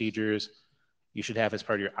scrubbing procedures, you should have as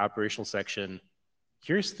part of your operational section,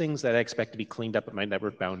 here's things that I expect to be cleaned up at my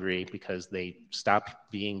network boundary because they stop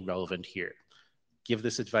being relevant here. Give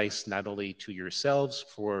this advice not only to yourselves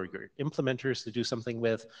for your implementers to do something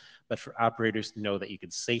with, but for operators to know that you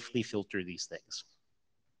can safely filter these things.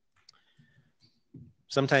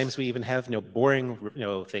 Sometimes we even have boring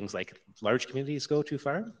things like large communities go too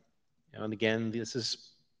far. And again,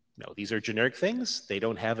 these are generic things. They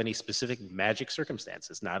don't have any specific magic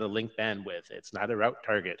circumstances, not a link bandwidth. It's not a route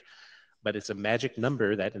target, but it's a magic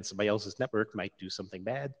number that in somebody else's network might do something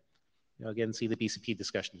bad. Again, see the BCP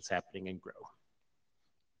discussion that's happening and GROW.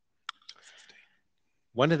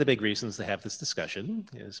 One of the big reasons to have this discussion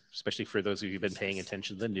is, especially for those of you who've been paying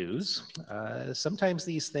attention to the news, sometimes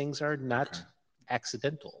these things are not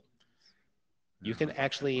accidental. You can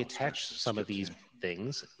actually attach some of these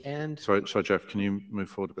things and... Sorry, Jeff, can you move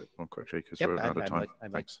forward a bit more quickly because we're out of time?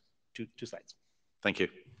 I'm like two slides. Thank you.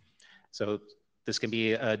 So this can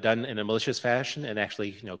be done in a malicious fashion and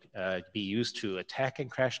actually be used to attack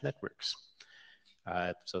and crash networks.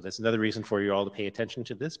 So that's another reason for you all to pay attention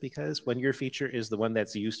to this, because when your feature is the one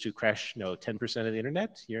that's used to crash 10% of the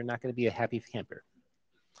internet, you're not going to be a happy camper.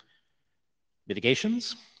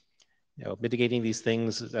 Mitigations. Mitigating these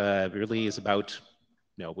things really is about,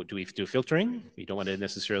 do we do filtering? We don't want to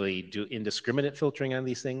necessarily do indiscriminate filtering on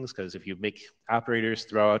these things, because if you make operators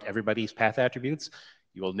throw out everybody's path attributes,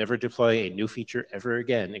 you will never deploy a new feature ever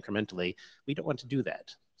again incrementally. We don't want to do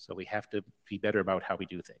that. So we have to be better about how we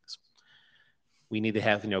do things. We need to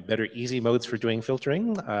have better easy modes for doing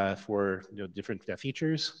filtering for different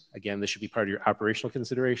features. Again, this should be part of your operational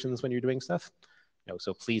considerations when you're doing stuff.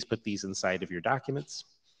 So please put these inside of your documents.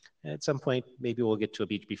 And at some point, maybe we'll get to a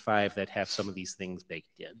BGP 5 that have some of these things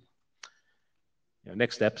baked in.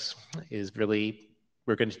 Next steps is really,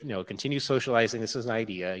 we're going to continue socializing this as an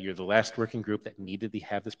idea. You're the last working group that needed to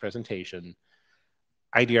have this presentation.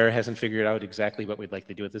 IDR hasn't figured out exactly what we'd like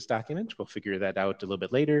to do with this document. We'll figure that out a little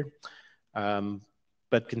bit later.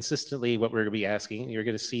 But consistently, what we're going to be asking, you're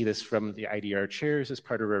going to see this from the IDR chairs as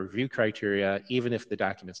part of our review criteria, even if the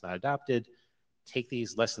document's not adopted. Take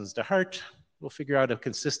these lessons to heart. We'll figure out a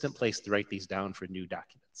consistent place to write these down for new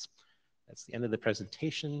documents. That's the end of the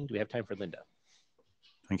presentation. Do we have time for Linda?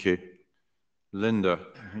 Thank you. Linda,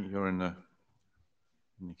 I think you're in the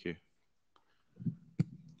queue.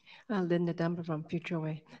 Linda Dunbar from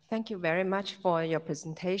FutureWay. Thank you very much for your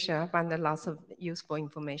presentation. I found lots of useful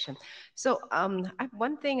information. So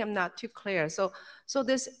one thing I'm not too clear. So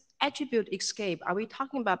this attribute escape, are we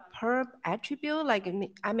talking about per attribute? Like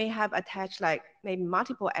I may have attached like maybe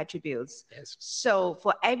multiple attributes. Yes. So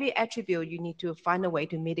for every attribute, you need to find a way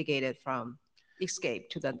to mitigate it from escape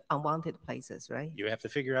to the unwanted places, right? You have to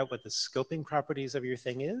figure out what the scoping properties of your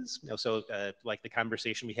thing is. So like the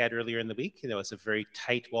conversation we had earlier in the week, it's a very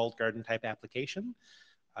tight walled garden type application.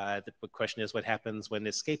 The question is what happens when it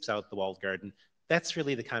escapes out the walled garden? That's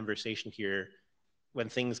really the conversation here. When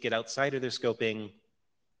things get outside of their scoping,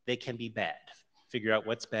 they can be bad. Figure out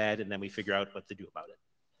what's bad, and then we figure out what to do about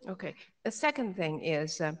it. Okay. The second thing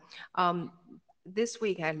is, this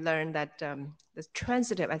week I learned that the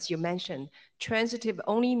transitive, as you mentioned, transitive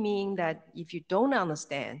only mean that if you don't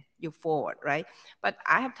understand, you forward, right? But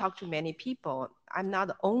I have talked to many people. I'm not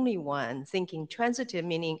the only one thinking transitive,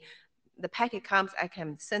 meaning the packet comes, I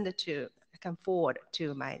can send it to, I can forward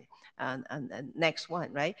to my next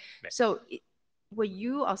one, right? So will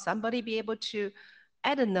you or somebody be able to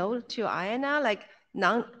add a note to INR, like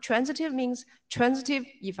non-transitive means transitive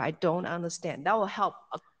if I don't understand. That will help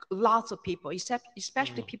lots of people,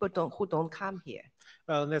 especially people who don't come here.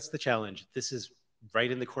 Well, and that's the challenge. This is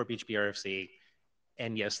right in the core PHP RFC.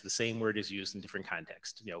 And yes, the same word is used in different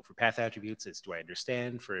contexts. For path attributes, it's do I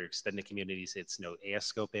understand? For extended communities, it's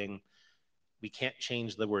AS scoping. We can't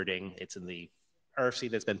change the wording. It's in the RFC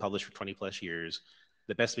that's been published for 20 plus years.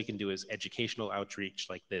 The best we can do is educational outreach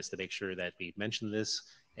like this to make sure that we mention this.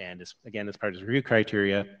 And again, as part of the review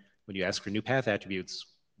criteria, when you ask for new path attributes,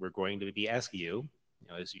 we're going to be asking you,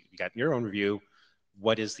 as you got in your own review,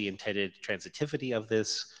 what is the intended transitivity of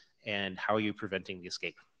this and how are you preventing the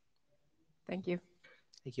escape? Thank you.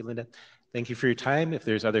 Thank you, Linda. Thank you for your time. If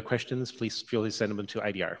there's other questions, please feel free to send them to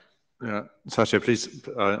IDR. Yeah, Sasha, please,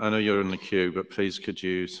 I know you're in the queue, but please could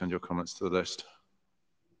you send your comments to the list?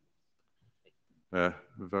 Yeah,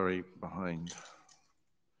 very behind.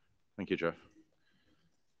 Thank you, Jeff.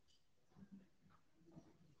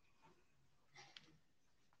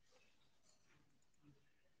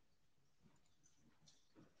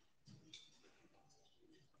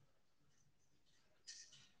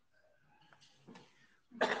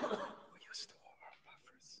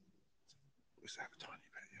 Have a tiny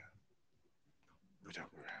bit, yeah. We don't.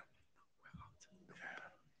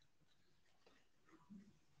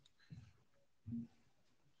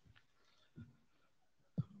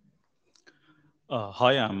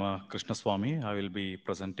 Hi, I'm Krishna Swami. I will be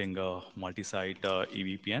presenting a multi-site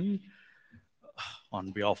EVPN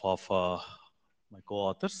on behalf of my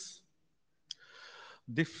co-authors.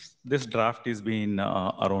 This draft has been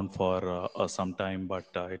around for some time, but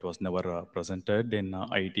it was never presented in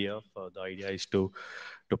IETF. The idea is to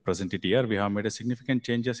present it here. We have made a significant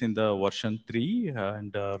changes in the version 3,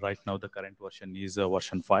 and right now the current version is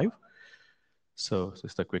version 5. So this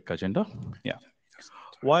is the quick agenda. Yeah.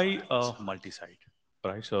 Why multi-site,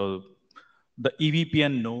 right? So the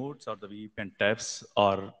EVPN nodes or the VPN taps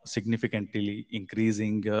are significantly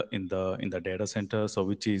increasing in the data center, so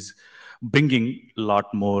which is bringing a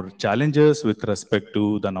lot more challenges with respect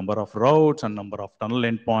to the number of routes and number of tunnel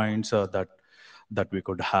endpoints that we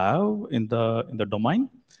could have in the domain.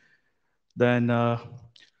 Then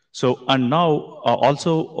and now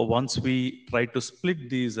also once we try to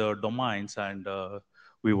split these domains and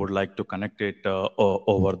we would like to connect it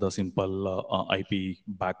over the simple IP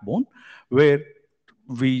backbone, where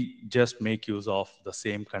we just make use of the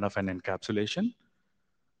same kind of an encapsulation,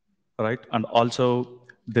 right? And also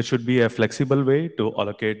there should be a flexible way to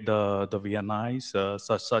allocate the VNIs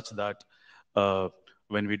such that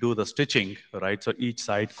when we do the stitching, right? So each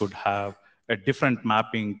site could have a different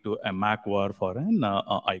mapping to a MAC var for an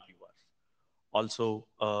IP var. Also,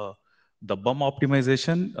 the BUM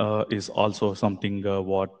optimization is also something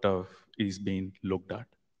what is being looked at.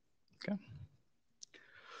 Okay.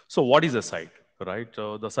 So what is a site, right?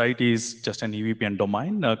 The site is just an EVPN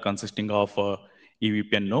domain consisting of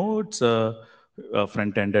EVPN nodes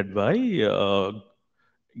front-ended by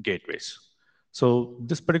gateways. So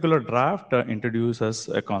this particular draft introduces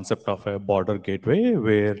a concept of a border gateway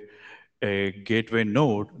where a gateway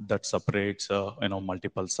node that separates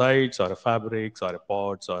multiple sites or a fabrics or a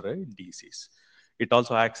pods or a DCs. It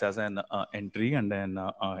also acts as an entry and then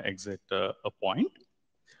exit a point.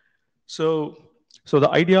 So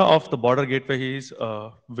the idea of the border gateway is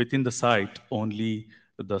within the site, only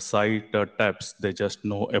the site taps, they just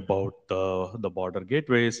know about the border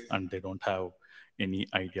gateways and they don't have any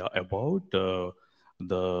idea about the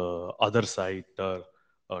other site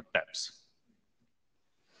taps.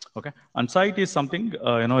 Okay, and site is something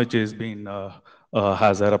which is being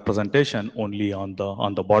has a representation only on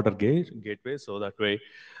the border gateway, so that way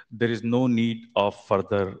there is no need of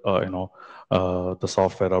further the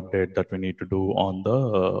software update that we need to do on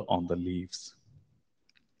the leaves.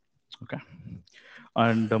 Okay,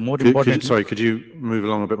 and more importantly, sorry, could you move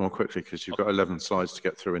along a bit more quickly because you've got 11 slides to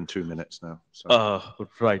get through in 2 minutes now. So.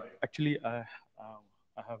 Right, actually I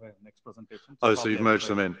have a next presentation. So so you've merged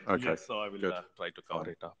them in. Okay. Yes, so I will try to cover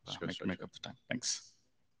it up, make up the time. Thanks.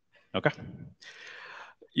 Okay.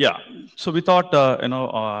 Yeah, so we thought,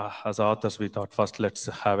 as authors, we thought first let's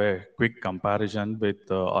have a quick comparison with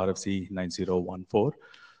RFC 9014.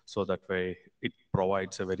 So that way it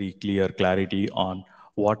provides a very clear clarity on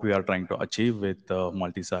what we are trying to achieve with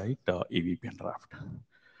multi-site EVPN draft.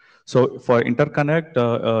 So for interconnect,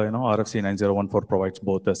 RFC 9014 provides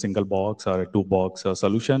both a single box or a 2-box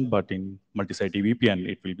solution, but in multi-site EVPN,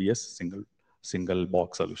 it will be a single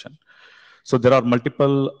box solution. So there are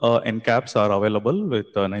multiple NCAPs are available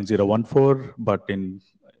with 9014, but in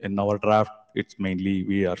our draft, it's mainly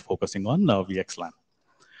we are focusing on VXLAN.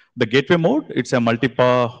 The gateway mode, it's a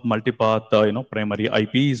multipath, primary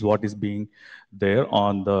IP is what is being there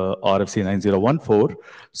on the RFC 9014.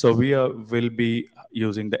 So we will be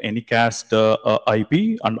using the Anycast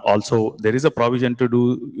IP, and also there is a provision to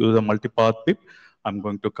use a multipath PIP, I'm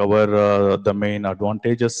going to cover the main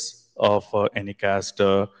advantages of Anycast,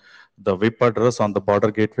 the VIP address on the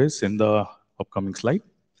border gateways in the upcoming slide.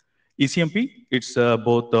 ECMP, it's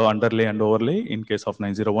both underlay and overlay in case of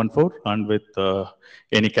 9014, and with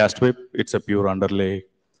Anycast VIP, it's a pure underlay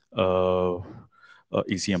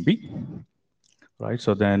ECMP. Right,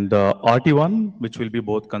 so then the RT1, which will be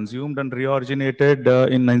both consumed and reoriginated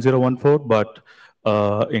in 9014, but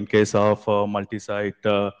in case of multi-site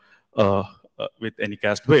with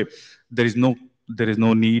Anycast wave, there is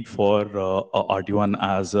no need for RT1,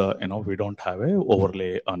 as we don't have a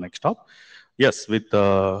overlay next up. Yes, with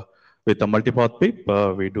the multipath PIP,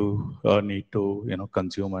 we do need to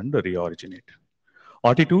consume and reoriginate.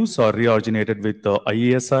 RT2s are reoriginated with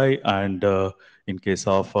IESI, and in case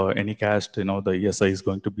of Anycast, the ESI is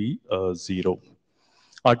going to be 0.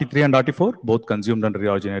 RT3 and RT4, both consumed and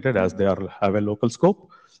reoriginated as they have a local scope.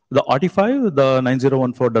 The RT5, the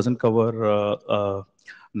 9014 doesn't cover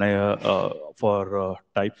for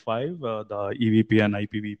type 5. The EVP and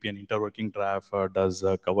IPVP and interworking draft does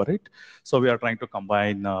cover it. So we are trying to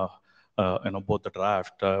combine both the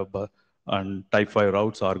draft, and type 5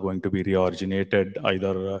 routes are going to be reoriginated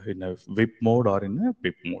either in a VIP mode or in a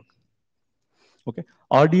PIP mode. Okay,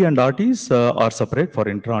 RD and RTs are separate for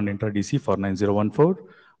intra and intra DC for 9014,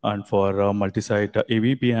 and for multi-site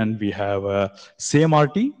AVPN we have same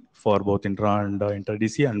RT for both intra and intra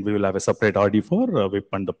DC, and we will have a separate RD for VIP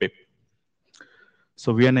and the PIP.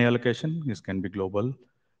 So VNA allocation can be global,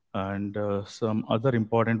 and some other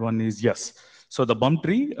important one is yes. So the bump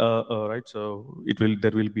tree, right? So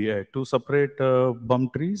there will be two separate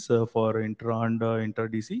bump trees for intra and intra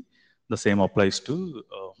DC. The same applies to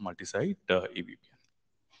multi-site EVPN.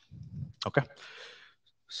 Okay.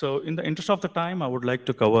 So in the interest of the time, I would like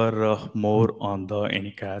to cover more on the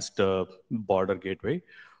Anycast border gateway.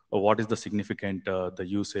 What is the significant the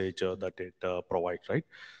usage that it provides, right?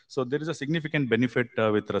 So there is a significant benefit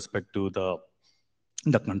with respect to the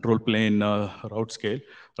control plane route scale,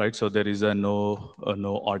 right? So there is no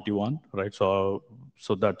RT1, right? So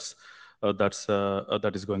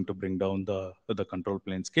that is going to bring down the control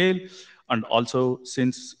plane scale. And also,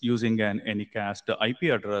 since using an Anycast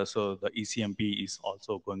IP address, so the ECMP is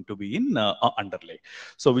also going to be in underlay.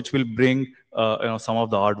 So which will bring some of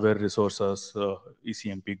the hardware resources,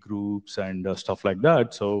 ECMP groups and stuff like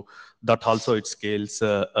that. So that also it scales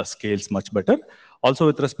much better. Also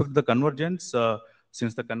with respect to the convergence,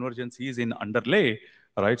 since the convergence is in underlay,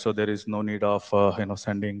 right? So there is no need of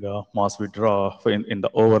sending mass withdraw in the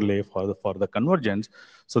overlay for the convergence.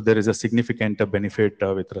 So there is a significant benefit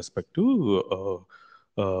with respect to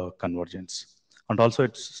convergence. And also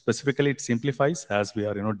it simplifies as we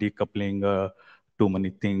are decoupling too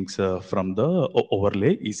many things from the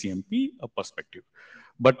overlay ECMP perspective.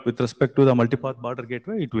 But with respect to the multipath border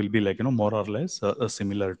gateway, it will be like more or less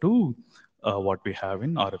similar to what we have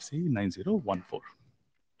in RFC 9014.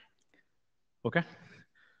 Okay.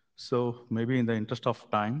 So maybe in the interest of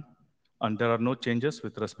time, and there are no changes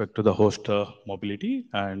with respect to the host mobility,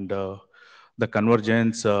 and the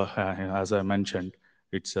convergence, as I mentioned,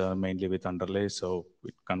 it's mainly with underlay, so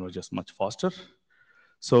it converges much faster.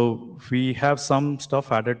 So we have some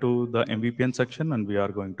stuff added to the MVPN section, and we are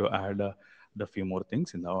going to add the few more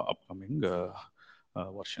things in the upcoming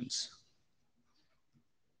versions.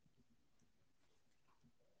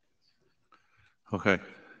 Okay.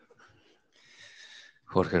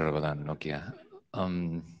 Jorge Rabadan, Nokia.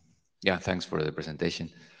 Yeah, thanks for the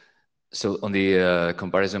presentation. So on the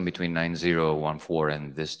comparison between 9014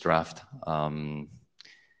 and this draft,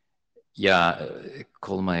 yeah, it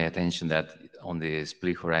called my attention that on the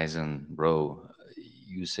split horizon row,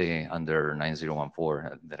 you say under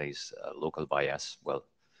 9014 there is a local bias. Well,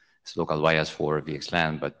 it's local bias for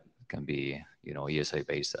VXLAN, but it can be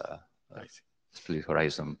ESI-based split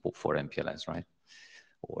horizon for MPLS, right?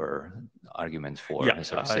 Or arguments for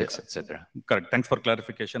SR6, etc. Correct. Thanks for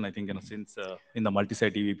clarification. I think since in the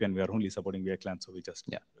multi-site EVPN we are only supporting VXLAN, so we just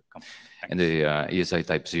come. And the ESI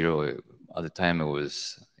type 0 at the time it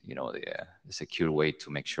was the secure way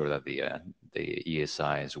to make sure that the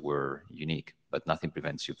ESIs were unique, but nothing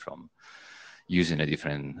prevents you from using a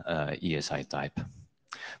different ESI type.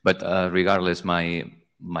 But regardless, my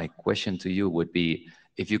question to you would be,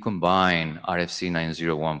 if you combine RFC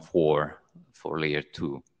 9014 for layer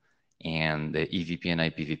 2 and the EVPN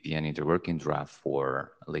IPVPN interworking draft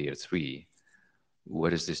for layer 3,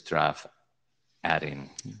 what is this draft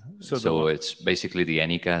adding? So it's basically the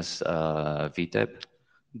Anycast VTEP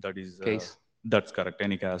that is case? That's correct,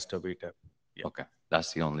 Anycast VTEP. Yeah. Okay,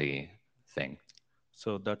 that's the only thing.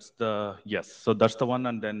 So that's so that's the one,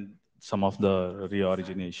 and then some of the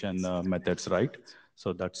reorigination methods, right?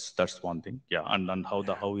 So that's one thing. Yeah, and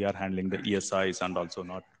how we are handling the ESIs and also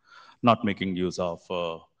not making use of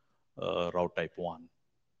route type 1.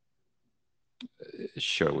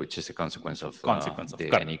 Sure, which is a consequence of the correct.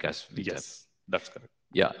 Anycast VTEP. Yes, that's correct.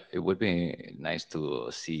 Yeah, it would be nice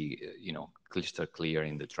to see, crystal clear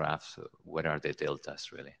in the drafts, what are the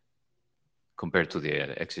deltas really, compared to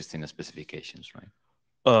the existing specifications, right?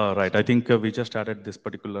 Right. I think we just added this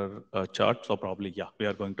particular chart, so probably, yeah, we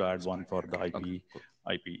are going to add one for the IP, okay, cool.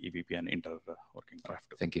 IP, EVP, and inter-working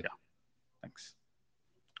draft. Thank you. Yeah, thanks.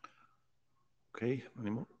 Okay,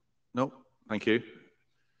 any more? No, thank you.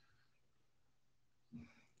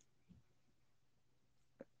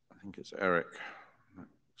 I think it's Eric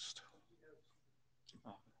next.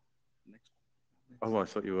 Oh, I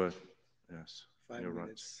thought you were, yes. 5 You're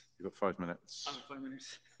minutes. Right. You've got 5 minutes. 5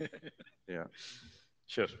 minutes. Yeah.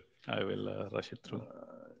 Sure. I will rush it through.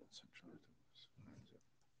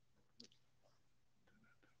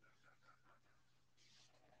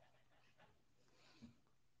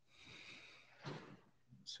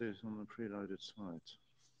 See, it's on the preloaded slides.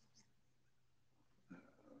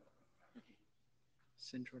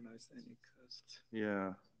 Centralized Anycast.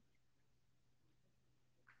 Yeah.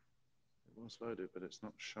 It was loaded, but it's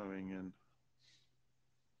not showing in.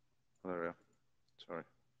 Oh, there we are. Sorry.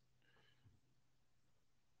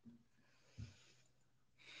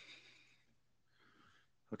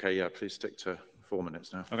 Okay, yeah, please stick to 4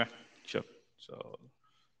 minutes now. Okay, sure. So,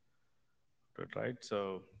 right.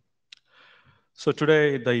 So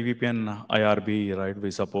today the EVPN IRB, right, we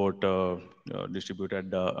support distributed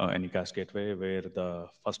Anycast gateway where the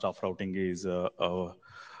first off routing is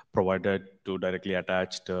provided to directly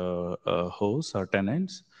attached hosts or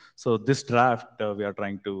tenants. So this draft, we are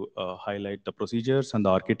trying to highlight the procedures and the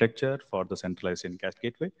architecture for the centralized Anycast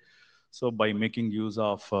gateway. So by making use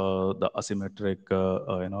of the asymmetric,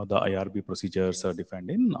 the IRB procedures defined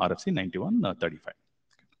in RFC 9135.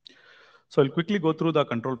 So I'll quickly go through the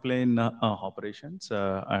control plane operations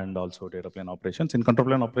and also data plane operations. In control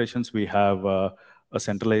plane operations, we have a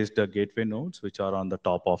centralized gateway nodes, which are on the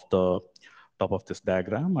top of this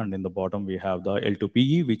diagram. And in the bottom, we have the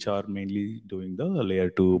L2PE, which are mainly doing the layer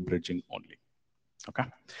 2 bridging only. Okay.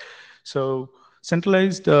 So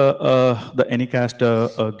centralized the Anycast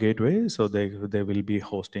gateway. So they will be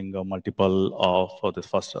hosting multiple for this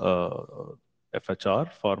first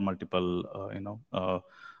FHR for multiple,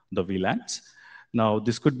 the VLANs. Now,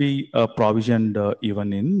 this could be provisioned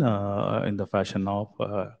even in the fashion of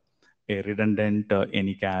a redundant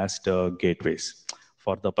Anycast gateways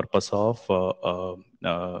for the purpose of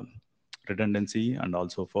redundancy and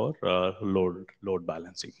also for load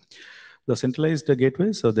balancing. The centralized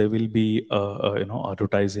gateway, so they will be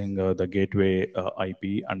advertising the gateway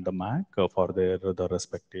IP and the MAC for the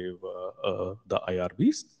respective the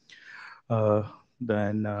IRBs.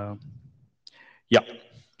 Yeah.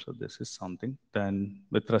 So this is something. Then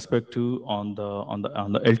with respect to on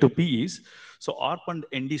the L2PEs, so ARP and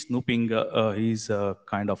ND snooping is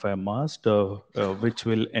kind of a must, which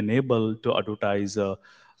will enable to advertise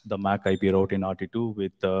the MAC IP route in RT2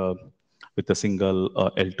 with a single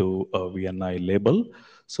L2 VNI label.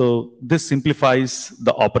 So this simplifies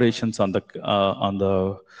the operations on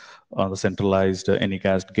the centralized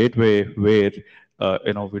Anycast gateway, where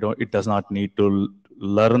it does not need to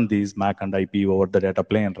learn these MAC and IP over the data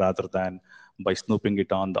plane, rather than by snooping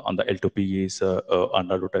it on the L2PEs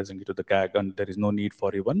and advertising it to the CAG, and there is no need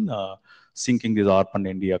for even syncing this ARP and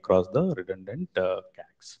ND across the redundant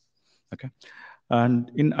CAGs. Okay.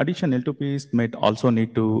 And in addition, L2Ps might also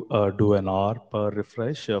need to do an ARP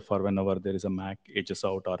refresh for whenever there is a MAC edges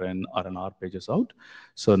out or an ARP edges out.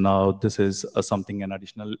 So now this is something an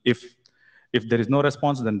additional. If there is no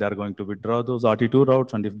response, then they are going to withdraw those RT2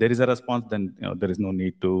 routes. And if there is a response, then there is no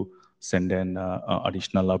need to send an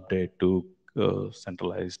additional update to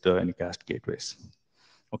centralized Anycast gateways.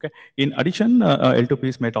 Okay. In addition,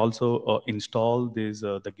 L2Ps might also install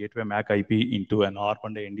the gateway MAC IP into an ARP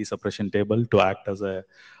and ND suppression table to act as a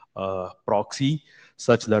proxy,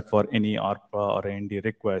 such that for any ARP or ND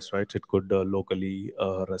request, right, it could locally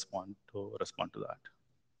respond to that.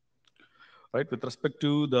 Right. With respect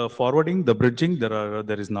to the forwarding, the bridging,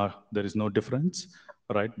 there is no difference,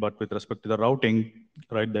 right? But with respect to the routing,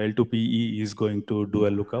 right, the L2PE is going to do a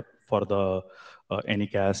lookup for the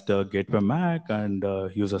Anycast gateway MAC and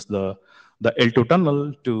uses the L2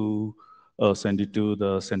 tunnel to send it to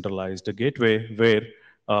the centralized gateway, where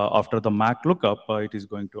after the MAC lookup, it is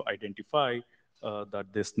going to identify that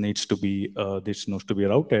this needs to be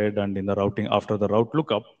routed, and in the routing after the route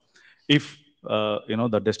lookup, if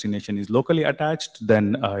the destination is locally attached,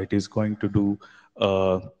 then it is going to do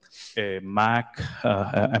a MAC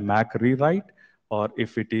rewrite, or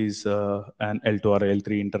if it is an L2 or L3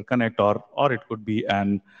 interconnect, or it could be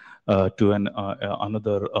an to an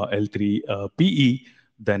another L3 PE,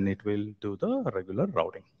 then it will do the regular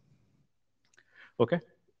routing. Okay.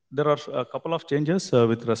 There are a couple of changes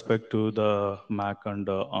with respect to the MAC and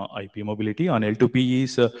IP mobility. On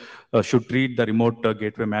L2PEs, should treat the remote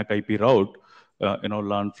gateway MAC IP route,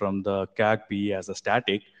 learn from the CAG PE as a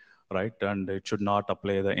static, right? And it should not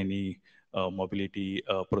apply any mobility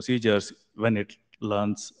procedures when it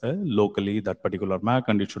learns locally that particular MAC,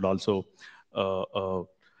 and it should also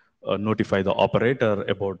notify the operator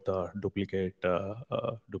about the duplicate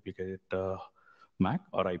MAC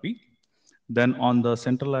or IP. Then on the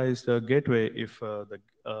centralized gateway, if the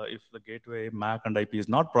gateway MAC and IP is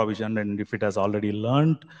not provisioned, and if it has already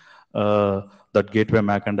learned that gateway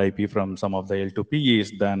MAC and IP from some of the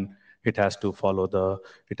L2PEs, then it has to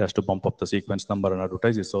bump up the sequence number and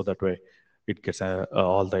advertise it, so that way it gets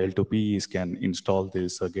all the L2PEs can install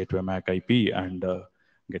this gateway MAC IP and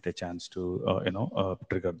get a chance to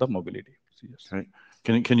trigger the mobility procedures. Okay.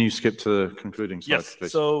 Can you skip to the concluding slide, yes,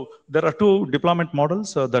 please? So there are two deployment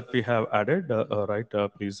models that we have added, right?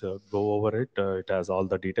 Please go over it. It has all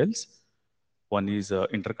the details. One is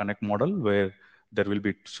interconnect model, where there will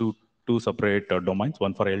be two separate domains,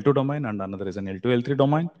 one for L2 domain and another is an L2, L3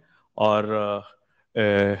 domain, or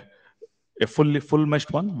a full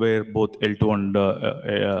meshed one where both L2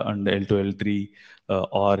 and L2, L3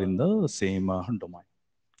 are in the same domain.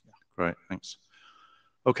 Yeah. Great, thanks.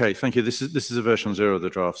 Okay, thank you. This is a version 0 of the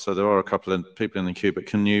draft, so there are a couple of people in the queue,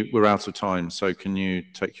 but we're out of time, so can you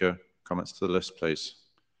take your comments to the list, please?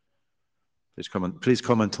 Please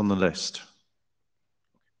comment on the list.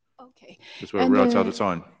 Okay. Because we're right out of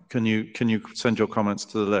time. Can you send your comments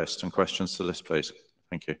to the list and questions to the list, please?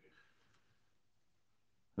 Thank you.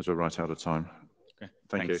 Because we're right out of time. Okay.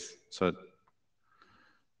 Thank you. So.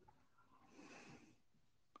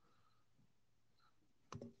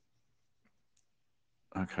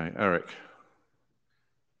 Okay, Eric.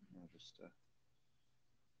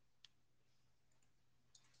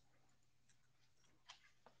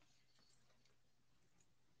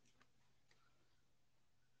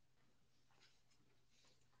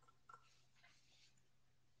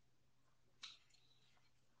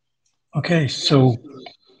 Okay, so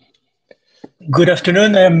good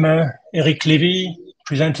afternoon. I'm Eric Levy,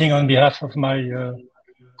 presenting on behalf of my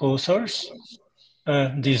co-authors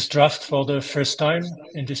this draft for the first time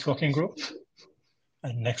in this working group.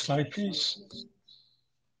 And next slide, please.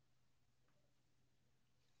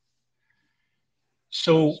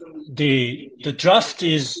 So the draft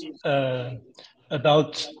is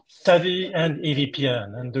about SAVI and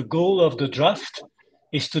EVPN, and the goal of the draft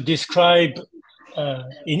is to describe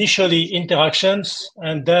initially interactions,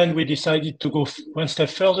 and then we decided to go one step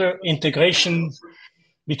further, integration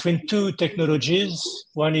between two technologies.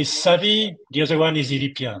 One is SAVI, the other one is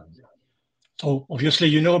EVPN. So obviously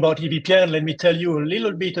you know about EVPN. Let me tell you a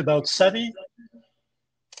little bit about SAVI.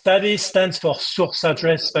 SAVI stands for Source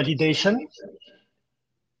Address Validation.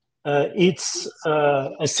 It's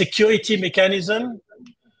a security mechanism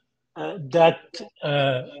that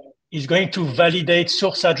is going to validate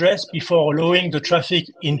source address before allowing the traffic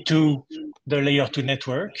into the layer 2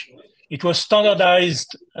 network. It was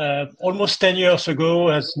standardized almost 10 years ago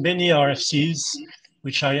as many RFCs,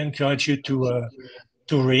 which I encourage you to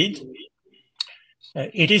read.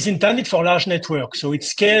 It is intended for large networks, so it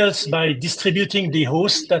scales by distributing the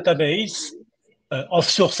host database of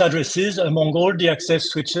source addresses among all the access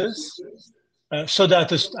switches, so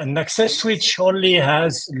that an access switch only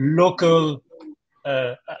has local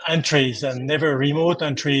entries and never remote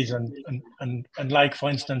entries, and like, for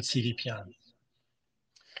instance, CVPN.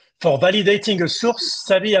 For validating a source,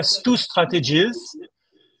 SAVI has two strategies.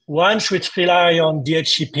 One should rely on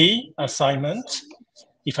DHCP assignment.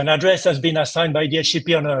 If an address has been assigned by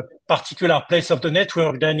DHCP on a particular place of the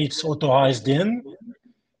network, then it's authorized in.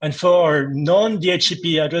 And for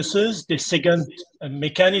non-DHCP addresses, the second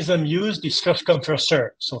mechanism used is first come, first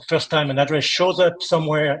served. So first time an address shows up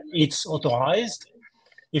somewhere, it's authorized.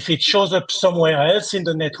 If it shows up somewhere else in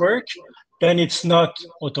the network, then it's not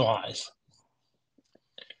authorized.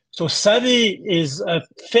 So SAVI is a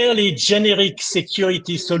fairly generic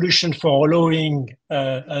security solution for allowing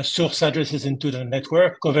source addresses into the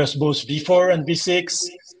network, covers both v4 and v6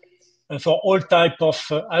 for all type of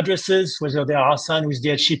addresses, whether they are assigned with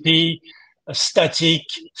DHCP, static,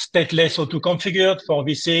 stateless, auto-configured for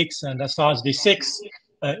v6, and as far as v6,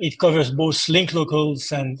 it covers both link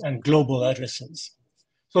locals and global addresses.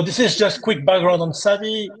 So this is just quick background on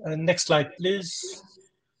SAVI. Next slide, please.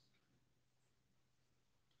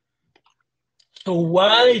 So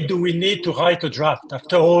why do we need to write a draft?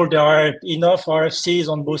 After all, there are enough RFCs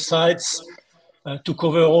on both sides to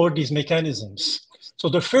cover all these mechanisms. So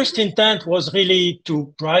the first intent was really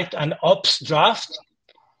to write an ops draft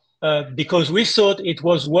because we thought it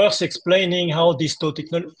was worth explaining how these two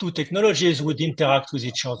technologies would interact with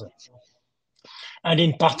each other. And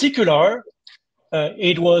in particular,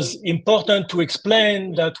 it was important to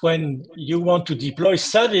explain that when you want to deploy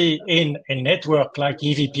SAVI in a network like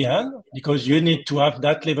EVPN, because you need to have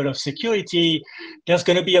that level of security, there's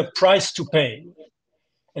going to be a price to pay.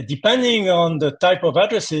 Depending on the type of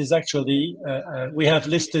addresses, actually, we have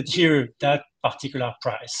listed here that particular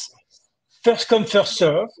price. First come, first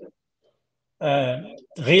serve.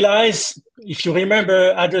 Realize, if you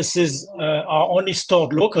remember, addresses are only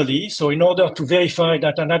stored locally. So in order to verify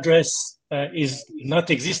that an address is not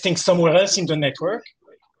existing somewhere else in the network,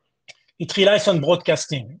 it relies on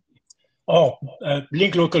broadcasting or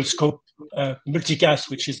link local scope multicast,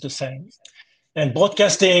 which is the same. And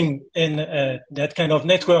broadcasting in that kind of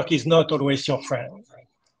network is not always your friend.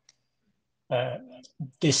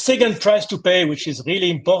 The second price to pay, which is really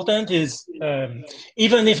important, is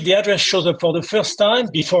even if the address shows up for the first time,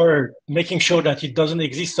 before making sure that it doesn't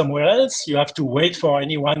exist somewhere else, you have to wait for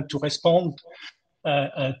anyone to respond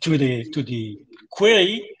to the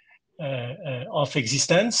query of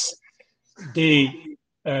existence. The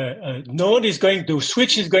node is going to,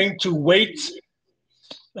 switch is going to wait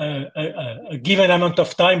a given amount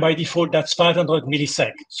of time. By default, that's 500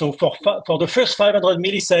 millisec. So for the first 500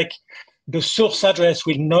 millisec, the source address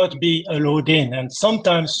will not be allowed in. And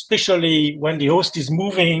sometimes, especially when the host is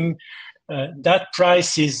moving, that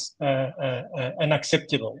price is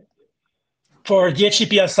unacceptable. For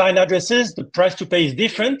DHCP assigned addresses, the price to pay is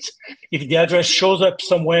different. If the address shows up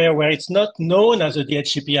somewhere where it's not known as a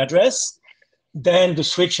DHCP address, then the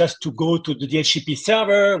switch has to go to the DHCP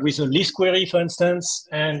server with a list query, for instance,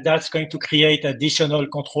 and that's going to create additional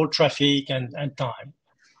control traffic and time.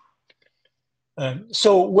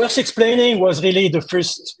 So worth explaining was really the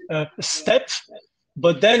first step,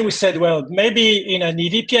 but then we said, well, maybe in an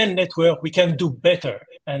EVPN network, we can do better.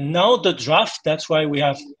 And now the draft, that's why we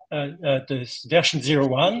have this version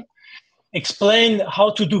 01, explain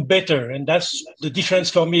how to do better. And that's the difference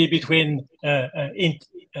for me between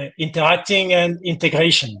interacting and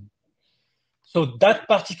integration. So that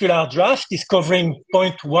particular draft is covering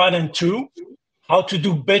point 1 and 2, how to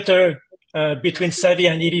do better between SAVI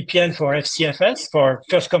and EVPN for FCFS, for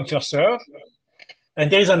first come, first serve. And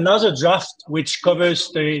there is another draft which covers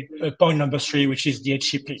the point number 3, which is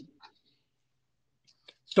DHCP.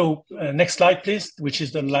 So next slide, please, which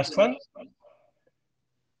is the last one.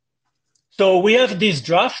 So we have this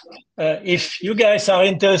draft. If you guys are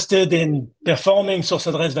interested in performing source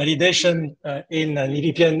address validation in an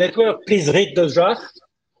EVPN network, please read the draft.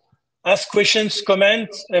 Ask questions, comment,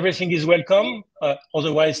 everything is welcome.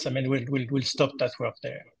 Otherwise, I mean, we'll stop that work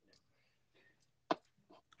there.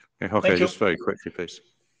 Okay, just very quickly, please.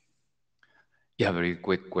 Yeah, very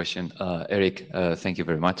quick question. Eric, thank you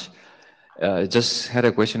very much. Just had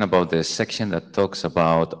a question about the section that talks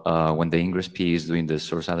about when the ingress P is doing the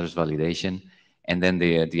source address validation, and then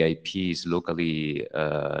the IP is locally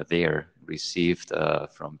there, received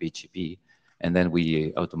from BGP, and then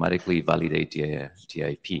we automatically validate the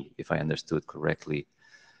IP, if I understood correctly.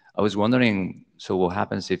 I was wondering, so what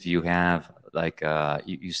happens if you have, like,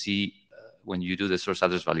 you see when you do the source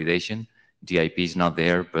address validation, the IP is not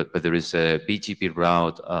there, but there is a BGP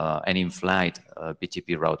route, an in-flight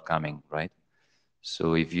BGP route coming, right?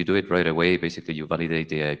 So if you do it right away, basically you validate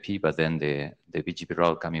the IP, but then the BGP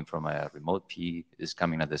route coming from a remote P is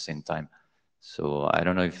coming at the same time. So I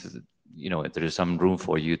don't know if, you know, if there is some room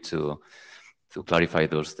for you to clarify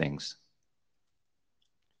those things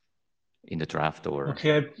in the draft or...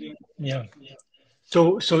 Okay, yeah.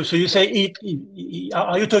 So you say,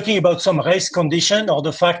 are you talking about some race condition or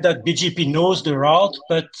the fact that BGP knows the route,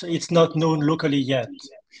 but it's not known locally yet?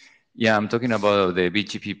 Yeah, I'm talking about the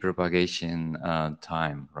BGP propagation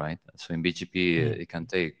time, right? So in BGP, it can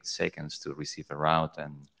take seconds to receive a route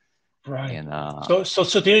and... Right. And, so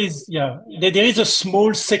there is, yeah, there is a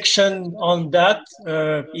small section on that.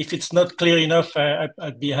 If it's not clear enough,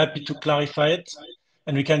 I'd be happy to clarify it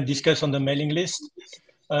and we can discuss on the mailing list.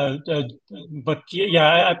 But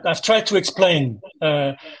yeah, I've tried to explain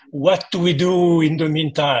what do we do in the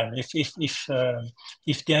meantime if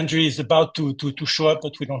the entry is about to show up,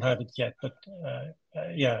 but we don't have it yet. But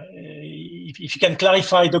yeah, if you can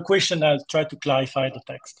clarify the question, I'll try to clarify the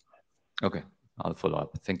text. Okay, I'll follow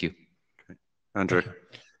up. Thank you. Okay. Andrew.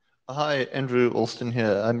 Hi, Andrew Alston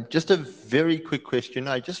here. Just a very quick question.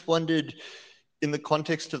 I just wondered, in the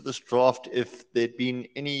context of this draft, if there'd been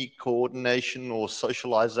any coordination or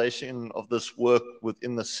socialization of this work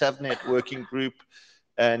within the SAVNet working group,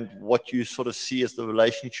 and what you sort of see as the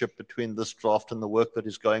relationship between this draft and the work that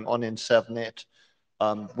is going on in SAVNet,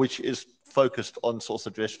 which is focused on source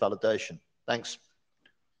address validation. Thanks.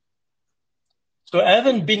 So I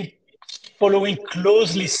haven't been following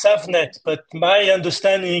closely SAVNet, but my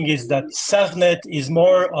understanding is that SAVNet is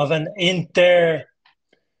more of an inter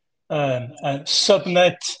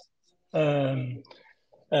subnet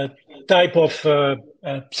type of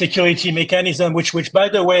security mechanism, which by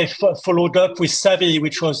the way, followed up with SAVI,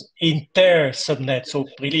 which was inter-subnet, so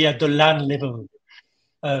really at the LAN level.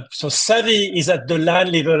 So SAVI is at the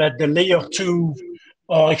LAN level, at the layer 2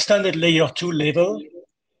 or extended layer 2 level.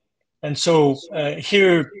 And so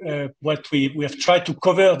here, what we have tried to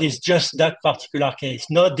cover is just that particular case,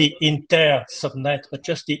 not the inter-subnet, but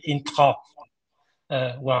just the intra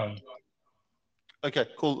one. Okay,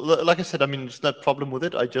 cool. Like I said, I mean, there's no problem with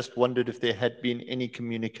it. I just wondered if there had been any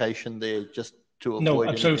communication there just to avoid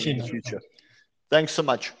anything in the future. No. Thanks so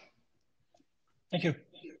much. Thank you.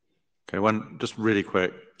 Okay, one just really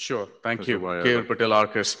quick. Sure, thank you. Kevin Patel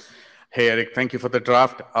Arcus. Hey, Eric, thank you for the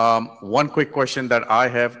draft. One quick question that I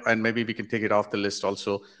have, and maybe we can take it off the list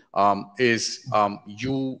also, is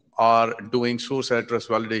you are doing source address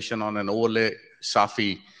validation on an overlay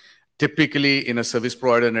SAFI. Typically, in a service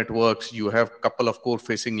provider networks, you have a couple of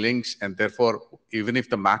core-facing links, and therefore, even if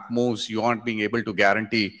the MAC moves, you aren't being able to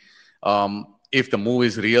guarantee if the move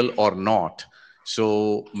is real or not.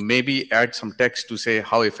 So maybe add some text to say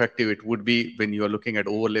how effective it would be when you are looking at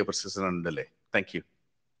overlay versus an underlay. Thank you.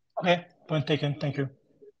 Okay, point taken. Thank you.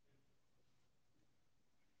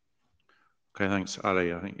 Okay, thanks,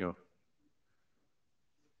 Ali. I think you're.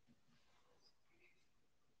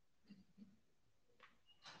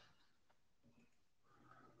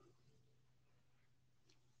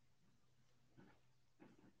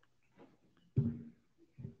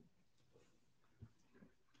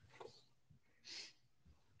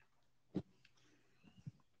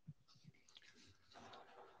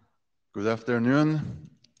 Good afternoon.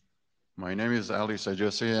 My name is Ali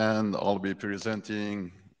Sajasi, and I'll be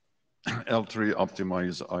presenting L3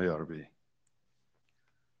 Optimized IRB.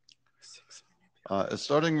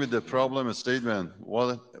 Starting with the problem statement,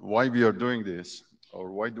 why we are doing this,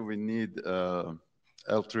 or why do we need L3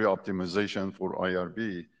 optimization for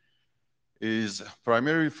IRB, is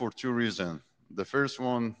primarily for two reasons. The first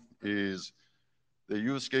one is the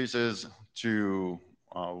use cases to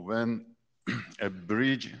when a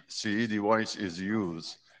bridge CE device is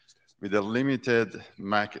used with a limited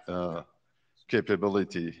MAC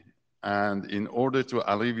capability. And in order to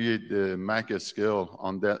alleviate the MAC scale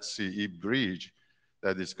on that CE bridge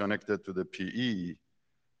that is connected to the PE,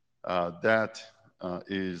 that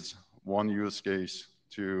is one use case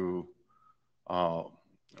to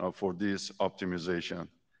for this optimization.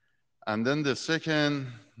 And then the second,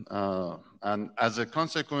 and as a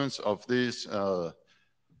consequence of this, as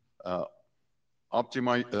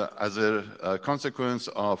a consequence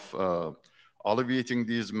of alleviating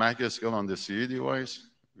these MAC scale on the CE device,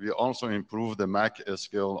 we also improve the MAC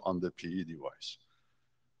scale on the PE device.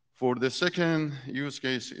 For the second use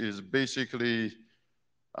case is basically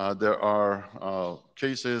there are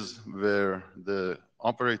cases where the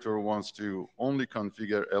operator wants to only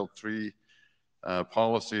configure L3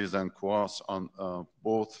 policies and QoS on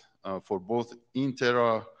both for both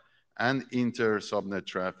intra and inter subnet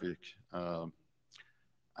traffic,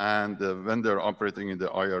 and when they're operating in the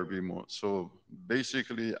IRB mode. So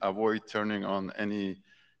basically avoid turning on any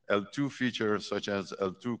L2 features such as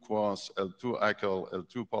L2 QoS, L2 ACL,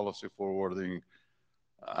 L2 policy forwarding,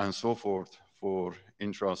 and so forth for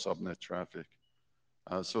intra-subnet traffic.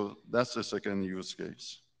 So that's the second use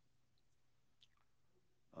case.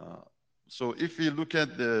 So if we look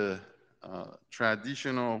at the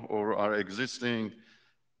traditional or our existing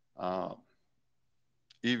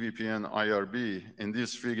EVPN IRB, in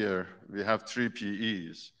this figure, we have 3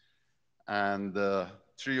 PEs, and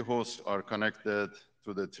 3 hosts are connected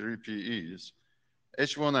to the 3 PEs.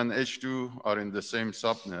 H1 and H2 are in the same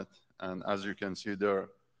subnet, and as you can see there,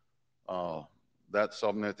 that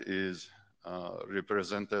subnet is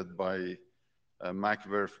represented by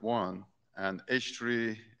MACVerf1, and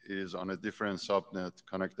H3 is on a different subnet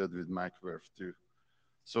connected with MACVerf2.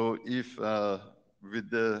 So if with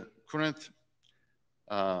the current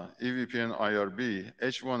EVPN IRB,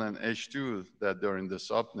 H1 and H2 that they're in the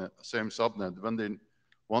subnet, same subnet, when they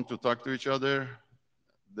want to talk to each other,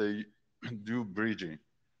 they do bridging,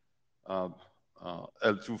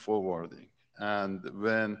 L2 forwarding. And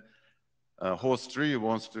when host 3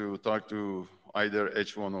 wants to talk to either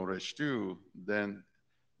H1 or H2, then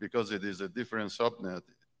because it is a different subnet,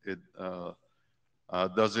 it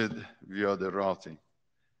does it via the routing.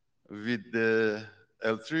 With the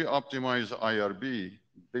L3 optimized IRB,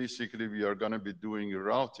 basically we are going to be doing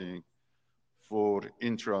routing for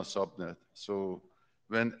intra-subnet. So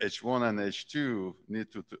when H1 and H2 need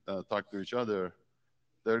to talk to each other,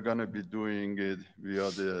 they're going to be doing it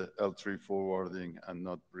via the L3 forwarding and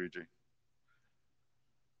not bridging.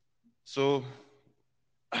 So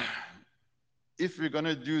if we're going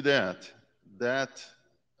to do that, that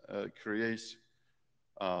creates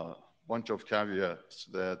a bunch of caveats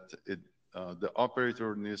that the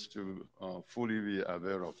operator needs to fully be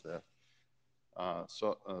aware of that.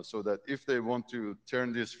 So that if they want to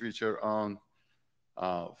turn this feature on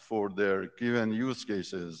for their given use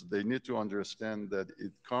cases, they need to understand that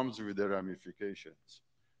it comes with the ramifications.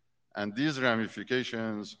 And these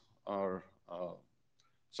ramifications are,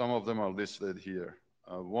 some of them are listed here.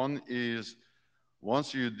 One is,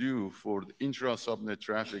 once you do for the intra-subnet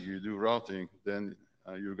traffic, you do routing, then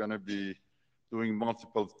you're going to be doing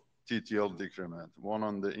multiple TTL decrement, one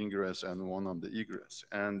on the ingress and one on the egress.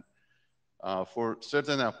 And for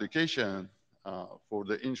certain application, for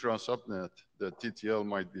the intra-subnet, the TTL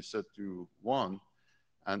might be set to 1.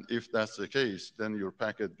 And if that's the case, then your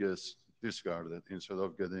packet gets discarded instead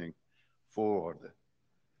of getting forwarded.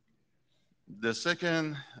 The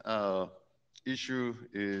second issue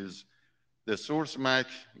is the source MAC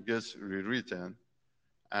gets rewritten,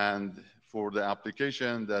 and for the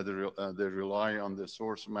application that they rely on the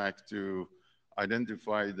source MAC to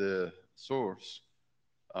identify the source,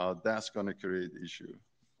 that's going to create issue.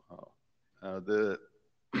 The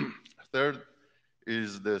third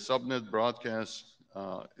is the subnet broadcast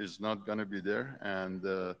is not going to be there, and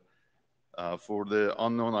for the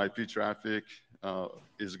unknown IP traffic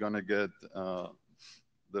is going to get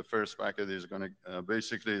the first packet is going to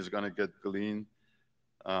basically is going to get gleaned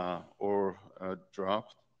or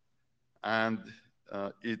dropped, and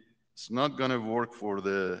it's not going to work for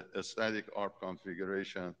the static ARP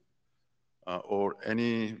configuration or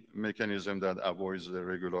any mechanism that avoids the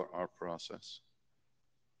regular ARP process.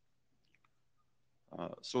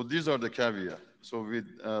 So these are the caveats. So with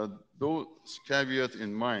those caveats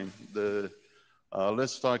in mind,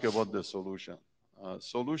 let's talk about the solution.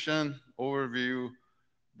 Solution overview,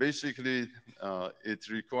 basically it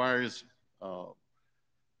requires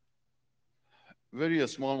very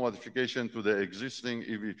small modification to the existing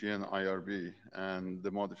EVPN IRB, and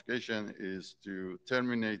the modification is to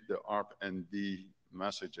terminate the ARP and D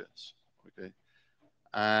messages, okay?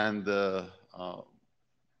 And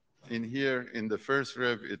in here, in the first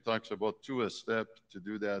rev, it talks about 2 steps to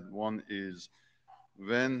do that. One is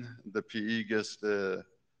when the PE gets the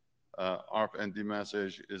ARP and D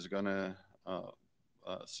message, is gonna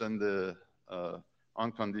send the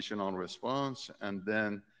unconditional response, and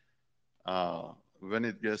then when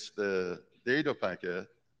it gets the data packet,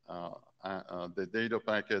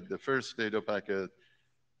 the first data packet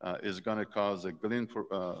is going to cause a glean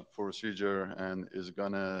procedure and is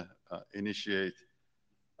going to initiate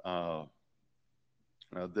the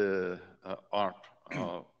ARP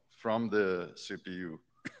from the CPU.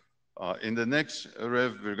 In the next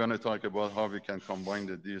rev, we're going to talk about how we can combine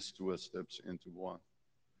these 2 steps into one.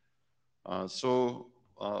 So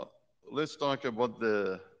let's talk about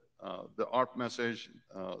the ARP message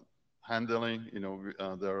handling. You know,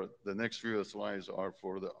 the next few slides are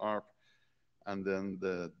for the ARP, and then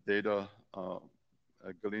the data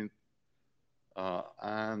glean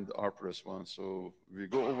and ARP response. So we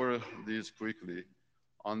go over these quickly.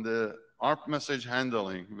 On the ARP message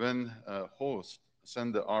handling, when a host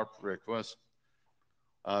send the ARP request,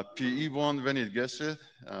 PE1, when it gets it,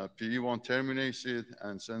 PE1 terminates it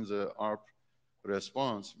and sends a ARP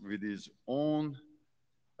response with its own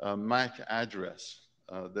MAC address,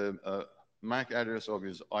 the MAC address of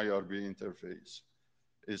his IRB interface.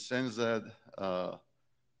 It sends that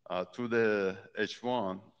to the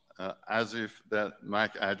H1 as if that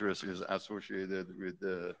MAC address is associated with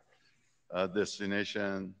the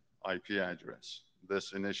destination IP address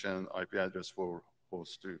for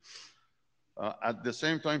host 2. At the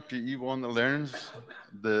same time, PE1 learns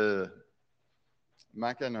the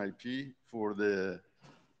MAC and IP for the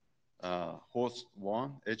host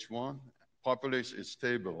 1, H1, populates its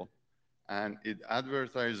table, and it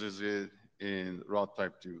advertises it in route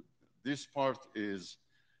type 2. This part is,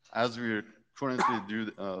 as we're currently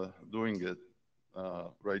doing it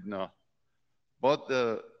right now. But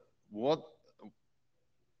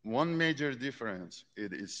one major difference,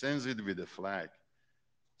 it sends it with a flag,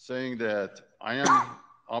 saying that I am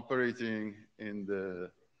operating in the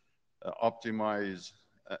optimized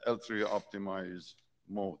L3 optimized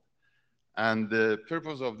mode. And the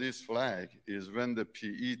purpose of this flag is when the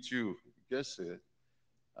PE2 gets it,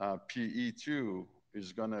 PE2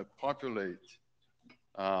 is going to populate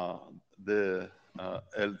the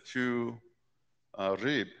L2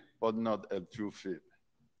 rib, but not L2 fib.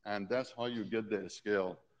 And that's how you get the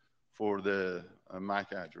scale for the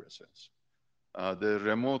MAC addresses. The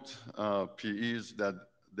remote PEs that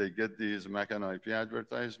they get these MAC and IP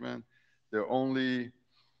advertisement, they only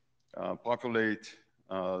populate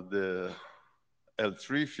the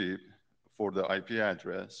L3 fib for the IP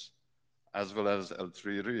address, as well as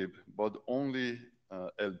L3 rib, but only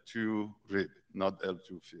L2 rib, not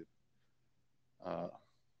L2 fib.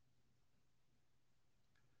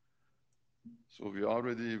 So we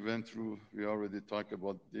already went through, we already talked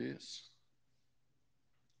about this.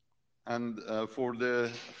 And for the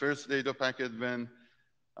first data packet, when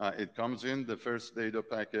it comes in, the first data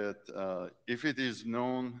packet, if it is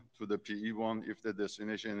known to the PE1, if the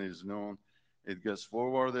destination is known, it gets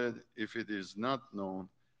forwarded. If it is not known,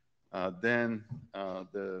 then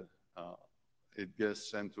it gets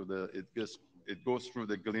sent to the, it goes through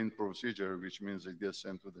the glean procedure, which means it gets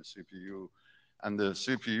sent to the CPU. And the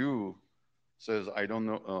CPU says, I don't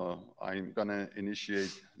know, I'm gonna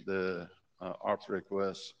initiate the ARP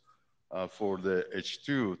request for the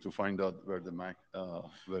H2 to find out where the MAC,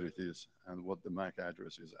 where it is and what the MAC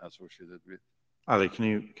address is associated with. Ali,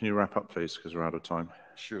 can you wrap up, please, because we're out of time.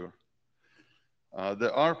 Sure.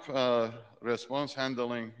 The ARP response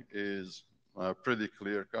handling is pretty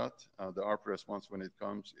clear-cut. The ARP response, when it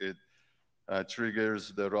comes, it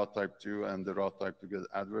triggers the route type 2 and the route type to get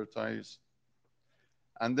advertised.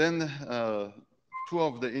 And then two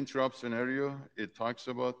of the interrupt scenario it talks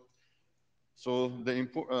about. So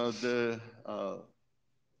the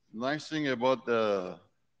nice thing about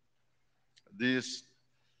this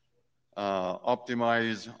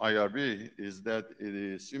optimized IRB is that it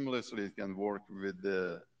is seamlessly, it can work with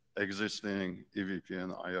the existing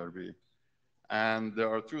EVPN IRB. And there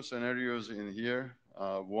are two scenarios in here.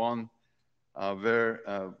 One where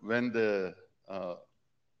when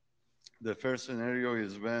the first scenario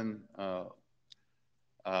is when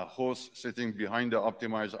host sitting behind the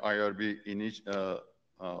optimized IRB in each,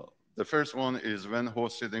 the first one is when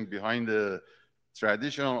host sitting behind the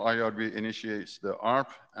traditional IRB initiates the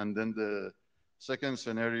ARP, and then the second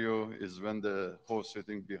scenario is when the host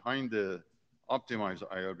sitting behind the optimized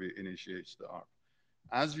IRB initiates the ARP.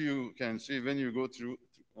 As you can see, when you go through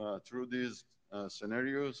these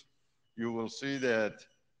scenarios, you will see that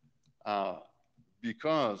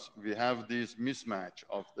because we have this mismatch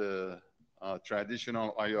of the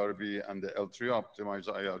traditional IRB and the L3 optimized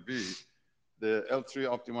IRB, the L3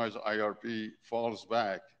 optimized IRB falls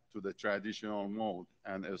back to the traditional mode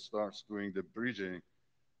and it starts doing the bridging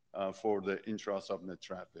for the intra-subnet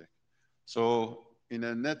traffic. So in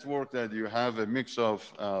a network that you have a mix of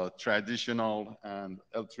traditional and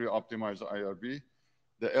L3 optimized IRB,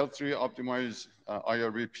 the L3 optimized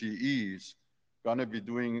IRB PEs gonna be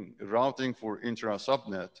doing routing for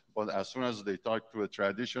intra-subnet, but as soon as they talk to a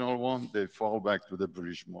traditional one, they fall back to the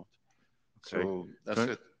bridge mode. Okay. So that's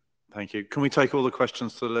it. Thank you. Can we take all the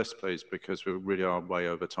questions to the list, please? Because we really are way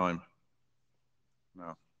over time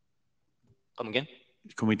now. Come again?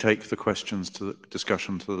 Can we take the questions to the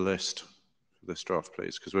discussion to the list for this draft,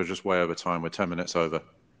 please? Because we're just way over time. We're 10 minutes over.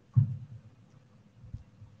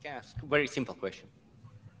 Can I ask a very simple question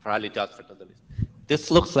for Ali to for the list? This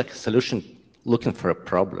looks like a solution looking for a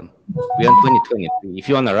problem. We're in 2023. If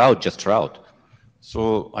you want to route, just route.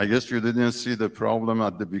 So I guess you didn't see the problem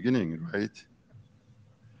at the beginning, right?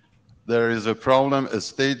 There is a problem, a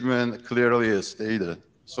statement clearly stated.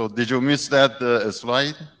 So did you miss that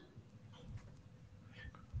slide?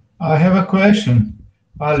 I have a question.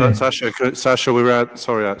 Ali. Sasha, we're out.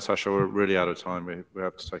 Sorry, Sasha, we're really out of time. We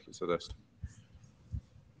have to take it to the list.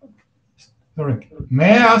 Sorry.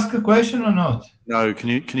 May I ask a question or not? No. Can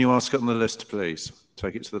you ask it on the list, please?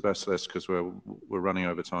 Take it to the best list because we're running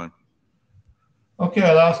over time. Okay,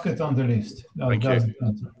 I'll ask it on the list. No, Thank you.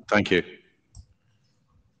 Thank you.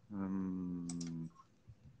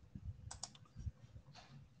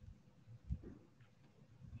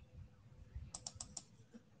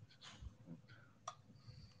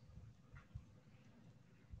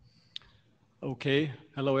 Okay,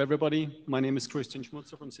 hello everybody. My name is Christian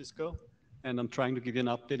Schmutzer from Cisco, and I'm trying to give you an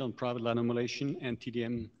update on private LAN emulation and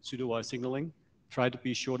TDM pseudo-wire signaling. Try to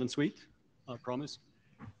be short and sweet, I promise.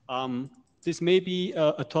 This may be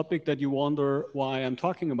a topic that you wonder why I'm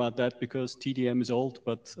talking about that, because TDM is old,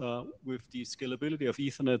 but with the scalability of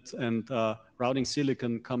Ethernet and routing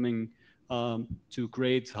silicon coming to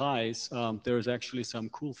great highs, there's actually some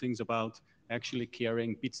cool things about actually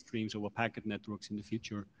carrying bit streams over packet networks in the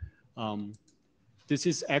future. This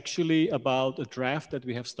is actually about a draft that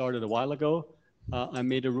we have started a while ago. I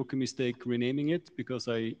made a rookie mistake renaming it because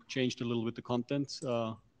I changed a little bit the content,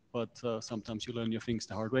 but sometimes you learn your things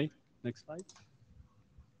the hard way. Next slide.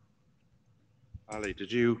 Ali,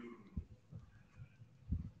 did you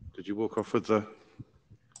walk off with the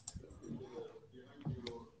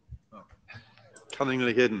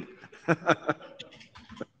cunningly hidden?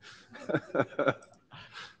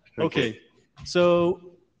 Okay, so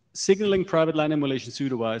signaling private line emulation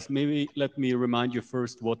pseudowires. Maybe let me remind you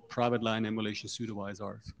first what private line emulation pseudowires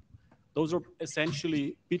are. Those are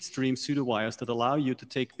essentially bitstream pseudowires that allow you to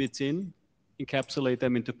take bits in, encapsulate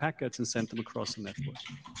them into packets, and send them across the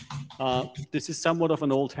network. This is somewhat of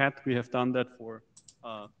an old hat. We have done that for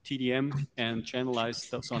TDM and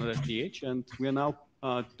channelized SONET SDH, and we are now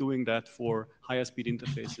doing that for higher speed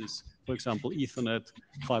interfaces, for example, Ethernet,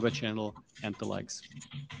 fiber channel, and the likes.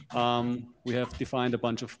 We have defined a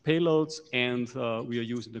bunch of payloads, and we are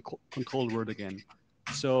using the control word again.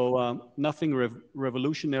 So nothing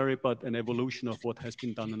revolutionary, but an evolution of what has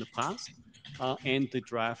been done in the past. And the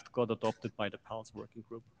draft got adopted by the PALS working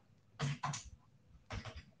group.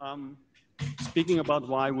 Speaking about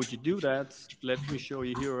why would you do that, let me show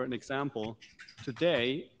you here an example.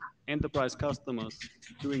 Today, enterprise customers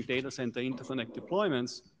doing data center interconnect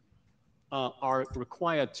deployments are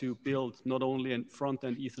required to build not only a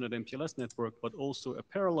front-end Ethernet MPLS network, but also a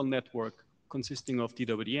parallel network consisting of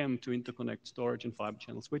DWDM to interconnect storage and fiber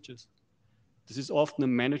channel switches. This is often a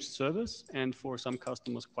managed service and for some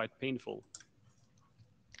customers quite painful.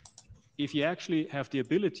 If you actually have the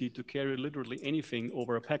ability to carry literally anything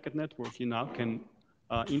over a packet network, you now can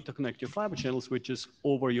interconnect your fiber channel switches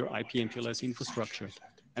over your IP MPLS infrastructure.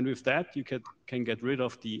 And with that, you can get rid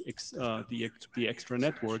of the extra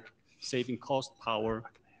network, saving cost, power,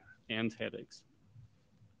 and headaches.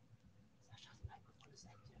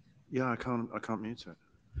 Yeah, I can't mute it.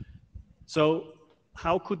 So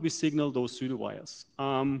how could we signal those pseudowires?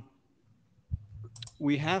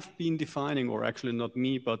 We have been defining, or actually not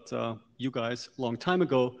me, but you guys a long time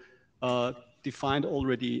ago, defined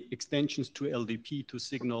already extensions to LDP to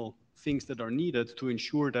signal things that are needed to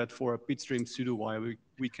ensure that for a bitstream pseudowire,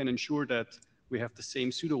 we can ensure that we have the same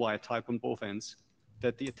pseudowire type on both ends,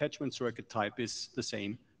 that the attachment circuit type is the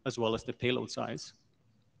same, as well as the payload size.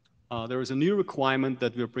 There is a new requirement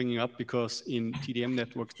that we're bringing up because in TDM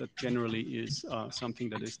networks that generally is something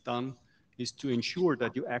that is done, is to ensure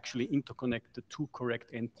that you actually interconnect the two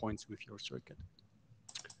correct endpoints with your circuit.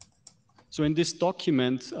 So in this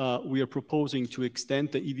document, we are proposing to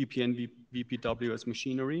extend the EVPN VPWS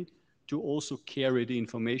machinery to also carry the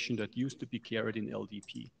information that used to be carried in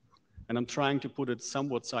LDP. And I'm trying to put it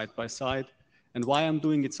somewhat side by side. And why I'm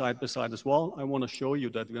doing it side by side as well, I want to show you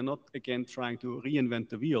that we're not, again, trying to reinvent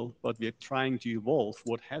the wheel, but we're trying to evolve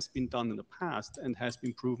what has been done in the past and has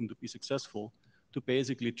been proven to be successful to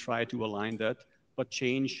basically try to align that, but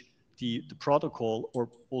change the protocol or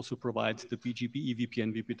also provide the BGP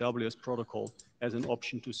EVPN VPWS protocol as an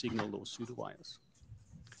option to signal those pseudowires.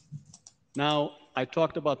 Now, I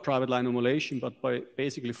talked about private line emulation, but by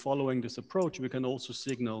basically following this approach, we can also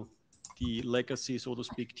signal the legacy, so to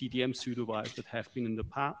speak, TDM pseudowires that have been in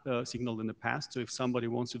the signaled in the past. So if somebody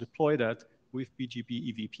wants to deploy that with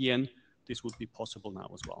BGP EVPN, this would be possible now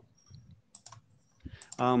as well.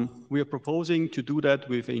 We are proposing to do that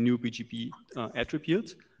with a new BGP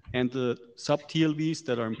attribute, and the sub-TLVs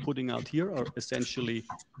that I'm putting out here are essentially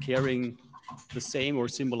carrying the same or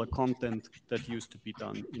similar content that used to be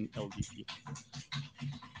done in LDP.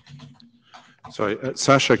 Sorry,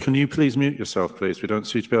 Sasha, can you please mute yourself, please? We don't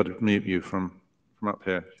seem to be able to mute you from up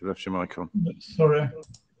here. You left your mic on. Sorry.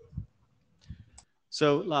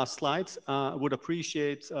 So last slide, I would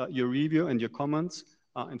appreciate your review and your comments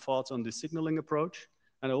and thoughts on the signaling approach.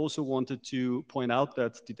 And I also wanted to point out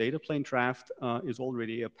that the data plane draft is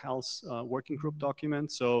already a PALS working group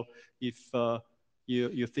document. So if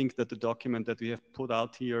you think that the document that we have put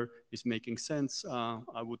out here is making sense,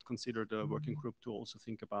 I would consider the working group to also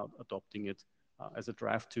think about adopting it as a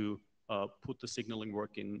draft to put the signaling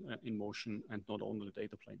work in motion and not only the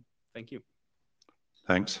data plane. Thank you.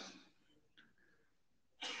 Thanks.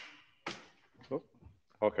 Oh,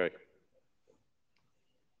 okay.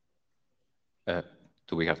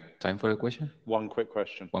 Do we have time for a question? One quick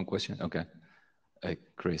question. One question, okay.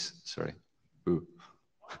 Chris, sorry. Ooh.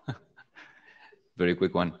 Very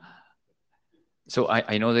quick one. So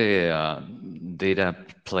I know the data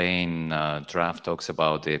plane draft talks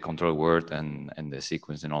about the control word and the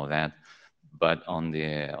sequence and all that, but on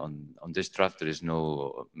this draft there is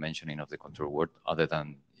no mentioning of the control word other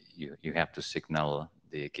than you have to signal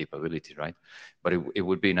the capability, right? But it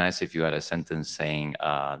would be nice if you had a sentence saying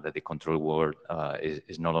that the control word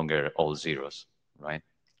is no longer all zeros, right?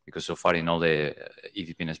 Because so far in all the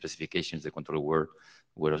EVPN specifications, the control word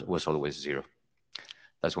was always 0.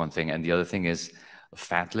 That's one thing. And the other thing is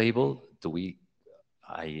FAT label.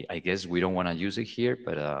 I guess we don't want to use it here,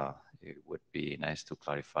 but it would be nice to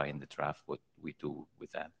clarify in the draft what we do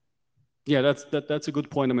with that. Yeah, that's a good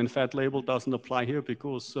point. I mean, FAT label doesn't apply here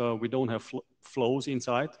because we don't have flows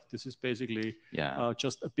inside. This is basically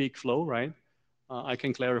just a big flow, right? I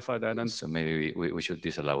can clarify that. And so maybe we should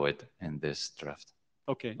disallow it in this draft.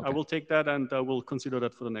 Okay, I will take that and we'll consider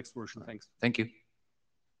that for the next version. Thanks. Thank you.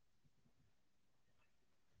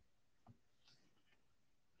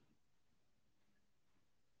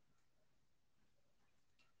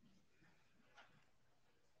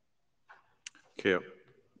 Okay.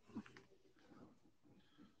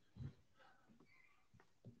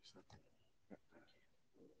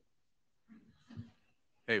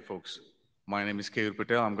 Hey, folks. My name is Keyur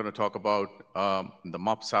Patel. I'm going to talk about the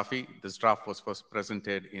MOP SAFI. This draft was first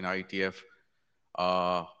presented in IETF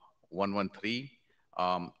 113.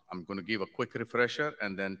 I'm going to give a quick refresher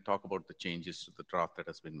and then talk about the changes to the draft that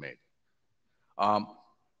has been made.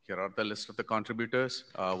 Here are the list of the contributors.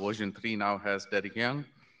 Version 3 now has Derek Young,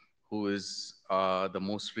 who is the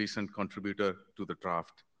most recent contributor to the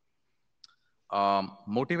draft.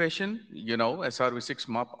 Motivation, SRv6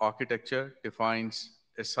 MOP architecture defines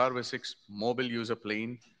SRv6 mobile user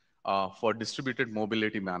plane for distributed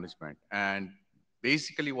mobility management. And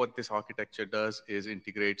basically what this architecture does is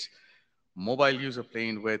integrates mobile user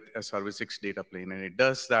plane with SRv6 data plane. And it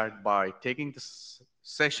does that by taking the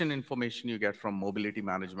session information you get from mobility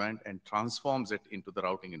management and transforms it into the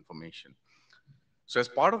routing information. So as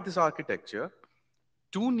part of this architecture,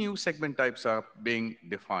 2 new segment types are being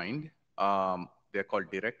defined. They're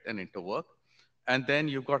called direct and interwork. And then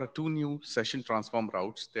you've got 2 new session transform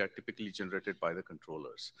routes. They are typically generated by the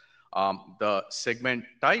controllers. The segment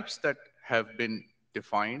types that have been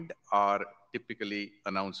defined are typically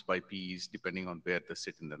announced by PEs depending on where they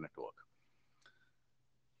sit in the network.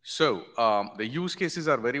 So the use cases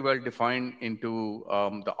are very well defined into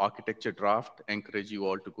the architecture draft. I encourage you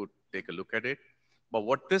all to go take a look at it. But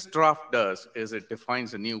what this draft does is it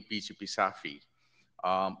defines a new BGP SAFI,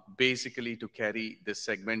 basically to carry the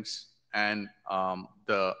segments and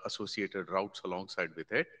the associated routes alongside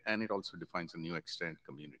with it. And it also defines a new extended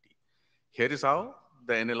community. Here is how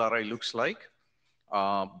the NLRI looks like.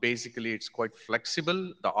 Basically, it's quite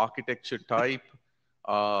flexible. The architecture type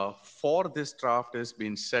for this draft has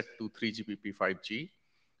been set to 3GPP 5G,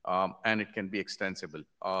 and it can be extensible.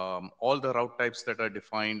 All the route types that are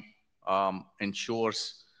defined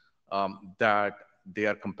ensures that they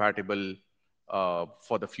are compatible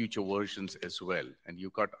for the future versions as well. And you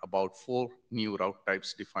got about 4 new route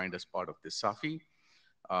types defined as part of this SAFI.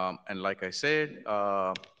 And like I said,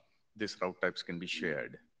 these route types can be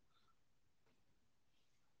shared.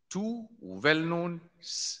 2 well-known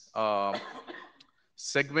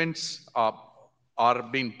segments are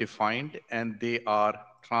being defined, and they are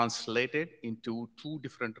translated into 2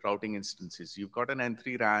 different routing instances. You've got an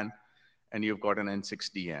N3 RAN and you've got an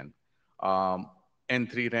N6DN.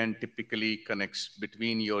 N3 RAN typically connects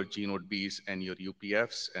between your G node Bs and your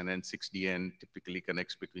UPFs, and N6DN typically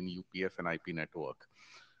connects between UPF and IP network.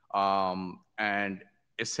 And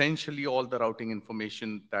essentially all the routing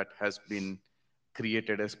information that has been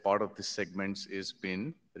created as part of these segments is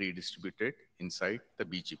been redistributed inside the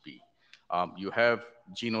BGP. You have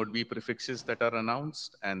G node B prefixes that are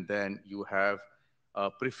announced, and then you have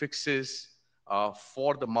prefixes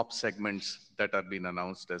for the MUP segments that are being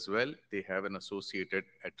announced as well. They have an associated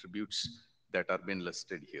attributes that are being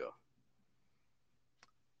listed here.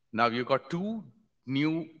 Now you've got 2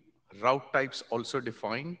 new route types also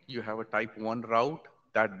defined. You have a type 1 route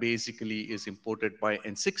that basically is imported by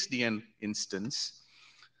N6DN instance,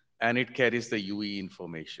 and it carries the UE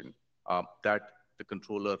information that the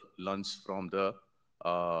controller learns from the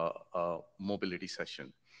mobility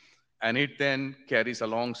session. And it then carries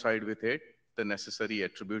alongside with it the necessary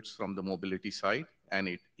attributes from the mobility side, and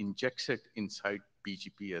it injects it inside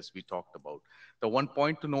BGP as we talked about. The one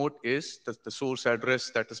point to note is that the source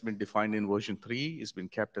address that has been defined in version 3 is being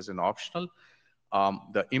kept as an optional.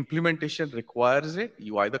 The implementation requires it.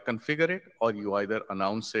 You either configure it or you either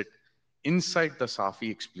announce it inside the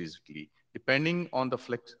SAFI explicitly. Depending on the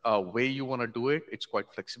way you want to do it, it's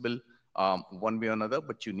quite flexible one way or another,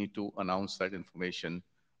 but you need to announce that information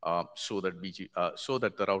so that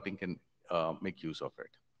the routing can make use of it.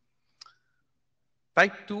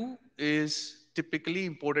 Type 2 is typically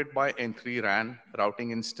imported by N3 RAN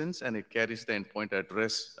routing instance, and it carries the endpoint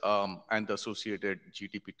address and the associated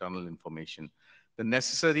GTP tunnel information. The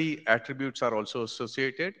necessary attributes are also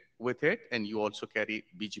associated with it, and you also carry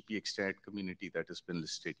BGP extended community that has been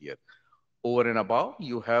listed here. Over and above,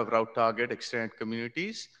 you have route target extended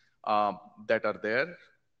communities that are there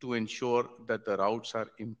to ensure that the routes are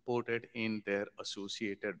imported in their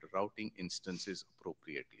associated routing instances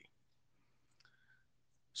appropriately.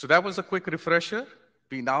 So that was a quick refresher.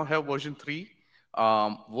 We now have version 3.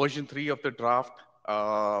 Version 3 of the draft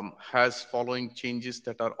has following changes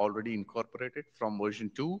that are already incorporated from version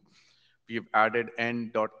 2. We have added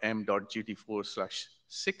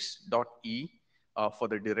n.m.gt4/6.e for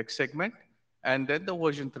the direct segment. And then the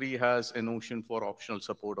version 3 has a notion for optional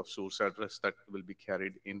support of source address that will be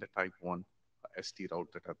carried in the type 1 ST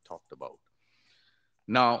route that I've talked about.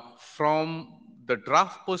 Now, from the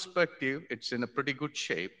draft perspective, it's in a pretty good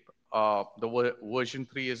shape. The version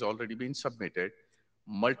 3 has already been submitted.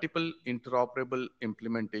 Multiple interoperable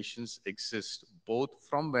implementations exist, both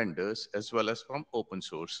from vendors as well as from open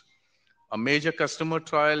source. Major customer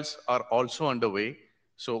trials are also underway.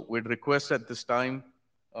 So we'd request at this time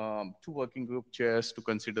 2 working group chairs to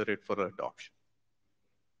consider it for adoption.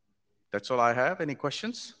 That's all I have. Any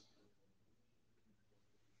questions?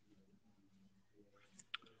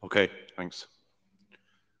 Okay, thanks.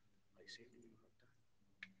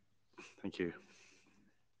 Thank you.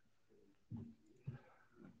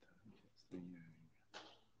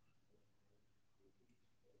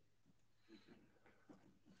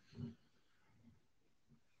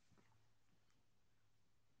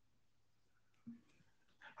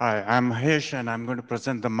 Hi, I'm Mahesh, and I'm going to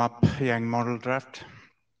present the MUP Yang model draft.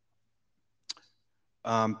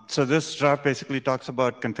 So this draft basically talks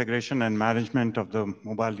about configuration and management of the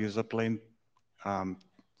mobile user plane. And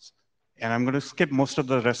I'm going to skip most of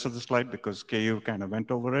the rest of the slide because KU kind of went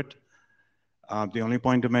over it. The only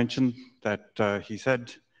point to mention that he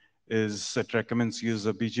said is it recommends use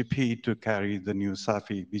of BGP to carry the new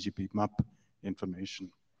SAFI BGP MUP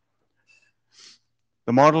information.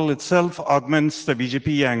 The model itself augments the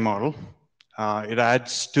BGP Yang model. It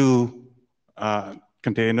adds 2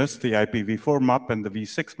 containers, the IPv4 MUP and the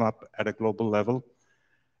v6 MUP at a global level,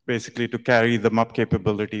 basically to carry the MUP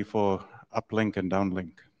capability for uplink and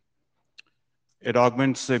downlink. It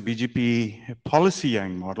augments the BGP policy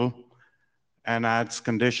Yang model and adds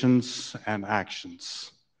conditions and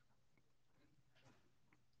actions.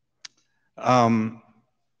 Okay.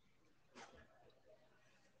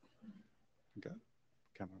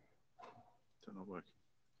 Camera. It's not working.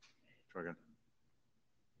 Try again.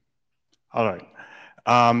 All right.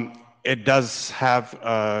 It does have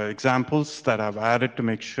examples that I've added to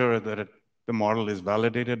make sure that the model is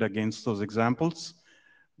validated against those examples.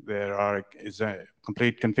 There is a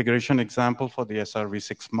complete configuration example for the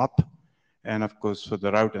SRv6 MUP, and of course for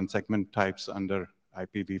the route and segment types under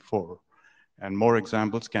IPv4. And more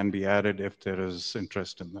examples can be added if there is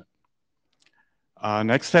interest in that.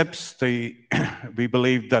 Next steps, we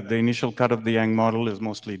believe that the initial cut of the Yang model is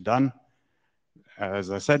mostly done. As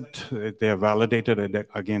I said, they are validated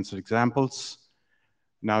against examples.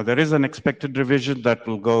 Now, there is an expected revision that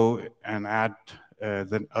will go and add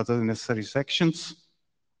the other necessary sections,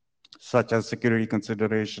 such as security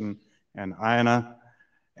consideration and IANA,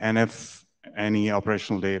 and if any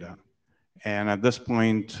operational data. And at this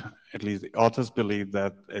point, at least the authors believe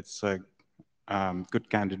that it's a good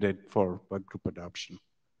candidate for work group adoption.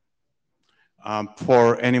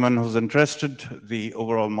 For anyone who's interested, the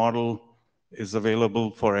overall model is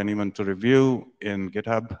available for anyone to review in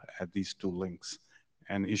GitHub at these 2 links,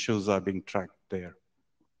 and issues are being tracked there.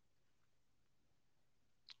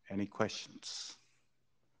 Any questions?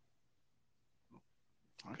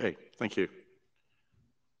 Okay, thank you.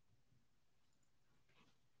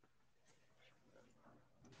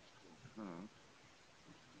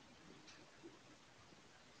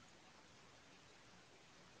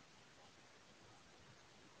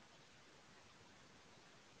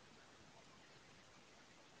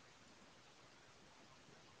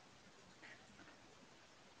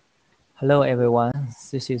 Hello everyone,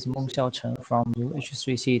 this is Meng Xiaochen from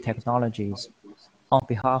UH3C Technologies. On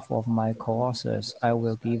behalf of my co-authors, I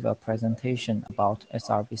will give a presentation about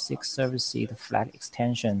SRv6 service seed flag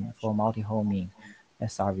extension for multi-homing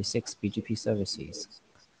SRv6 BGP services.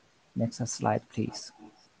 Next slide, please.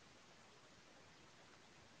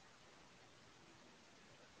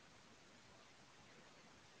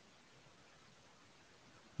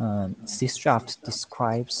 This draft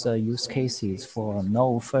describes use cases for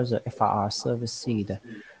no further FRR service seed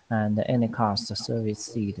and anycast service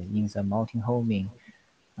seed in the multi-homing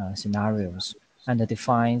scenarios. and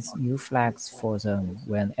defines new flags for them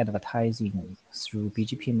when advertising through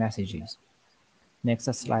BGP messages. Next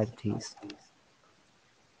slide, please.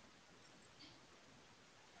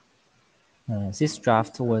 This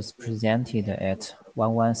draft was presented at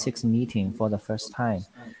 116 meeting for the first time.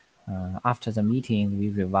 After the meeting, we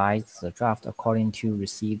revised the draft according to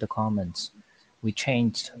received comments. We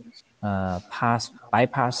changed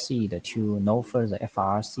bypass seed to no further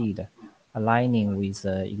FR seed, aligning with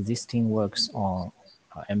the existing works on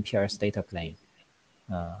MPLS data plane.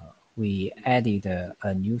 We added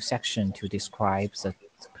a new section to describe the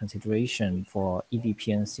consideration for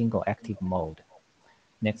EVPN single active mode.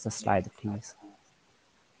 Next slide, please.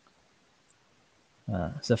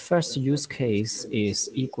 The first use case is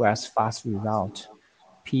egress fast reroute.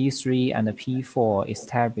 P3 and P4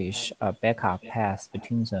 establish a backup path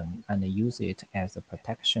between them and use it as a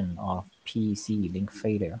protection of PEC link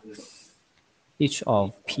failure. Each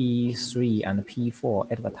of P3 and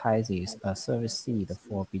P4 advertises a service seed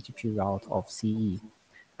for BGP route of CE,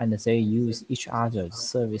 and they use each other's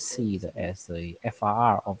service seed as the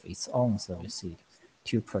FRR of its own service seed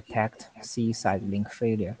to protect C-side link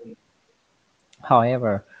failure.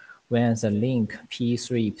 However, when the link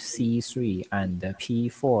P3C3 and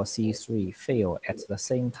P4C3 fail at the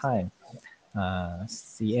same time,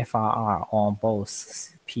 the FRR on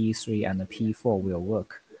both P3 and P4 will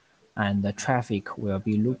work, and the traffic will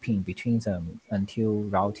be looping between them until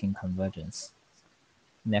routing convergence.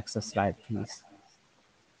 Next slide, please.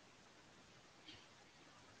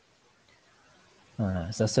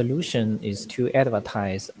 The solution is to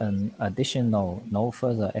advertise an additional no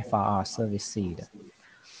further FRR service seed.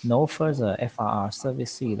 No further FRR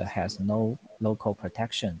service seed has no local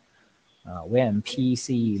protection. When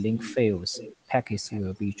PCE link fails, packets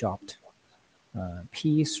will be dropped.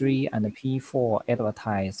 P3 and P4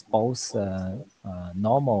 advertise both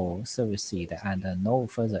normal service seed and no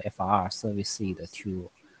further FRR service seed to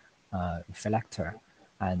reflector,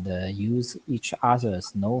 and use each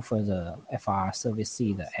other's no further FRR service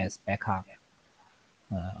seed as backup.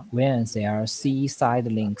 When their C-side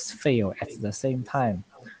links fail at the same time,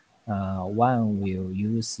 one will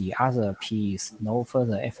use the other P's no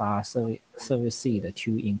further FRR service seed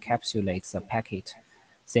to encapsulate the packet.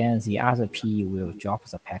 Then the other P will drop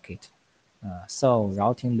the packet. So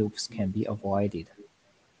routing loops can be avoided.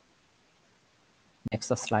 Next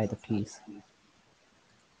slide, please.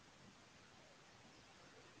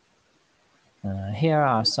 Here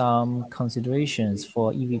are some considerations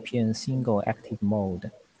for EVPN single active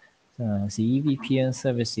mode. The EVPN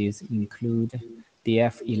services include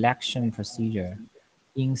DF election procedure.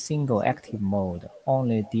 In single active mode,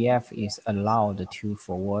 only DF is allowed to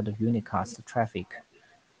forward unicast traffic.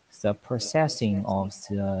 The processing of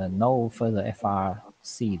the no further FR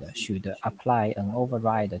seed should apply an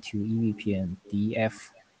override to EVPN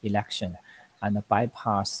DF election and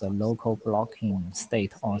bypass the local blocking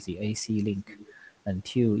state on the AC link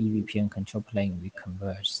until EVPN control plane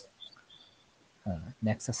reconverts.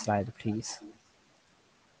 Next slide, please.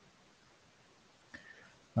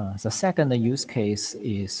 The second use case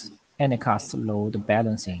is Anycast load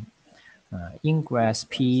balancing. Ingress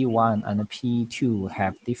P1 and P2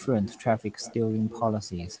 have different traffic steering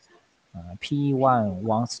policies. P1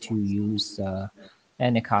 wants to use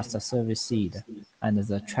Anycast service seed, and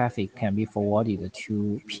the traffic can be forwarded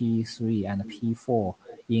to P3 and P4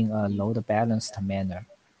 in a load balanced manner.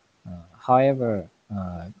 However,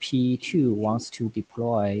 P2 wants to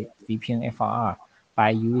deploy VPN FRR by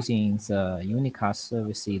using the unicast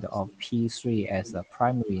service seed of P3 as a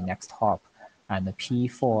primary next hop and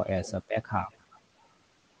P4 as a backup.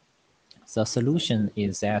 The solution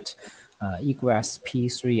is that egress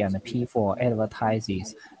P3 and P4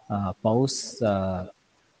 advertises both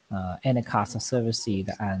Anycast service seed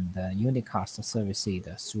and unicast service seed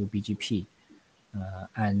through BGP,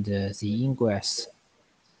 and the ingress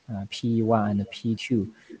P1 and P2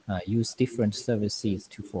 use different service seeds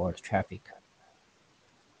to forward traffic.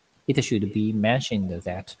 It should be mentioned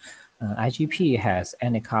that IGP has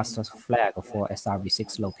Anycast flag for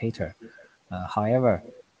SRv6 locator. However,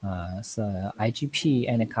 the IGP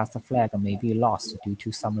Anycast flag may be lost due to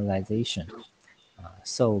summarization.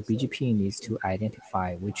 So BGP needs to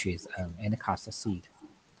identify which is an Anycast seed.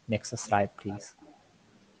 Next slide, please.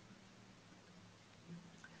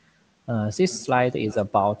 This slide is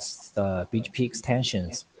about the BGP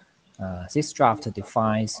extensions. This draft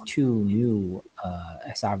defines two new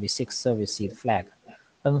SRv6 service seed flag,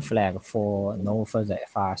 N flag for no further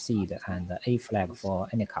FR seed and A flag for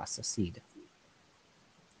Anycast seed.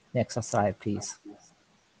 Next slide, please.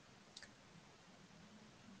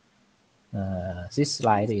 This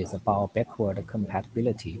slide is about backward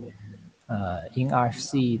compatibility. In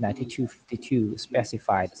RFC 9252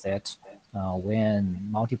 specified that when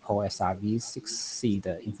multiple SRv6 seed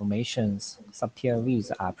informations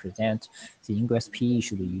sub-TLVs are present, the ingress PE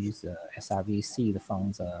should use the SRv seed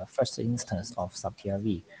from the first instance of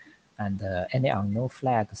sub-TLV, and any unknown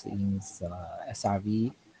flags in the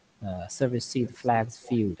SRv service seed flags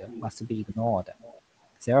field must be ignored.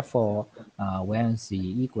 Therefore, when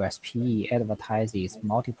the egress PE advertises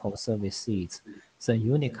multiple service seeds, the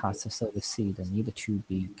unicast service seed need to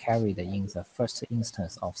be carried in the first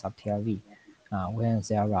instance of sub-TLV. When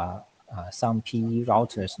there are some PE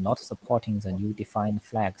routers not supporting the new defined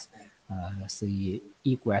flags, the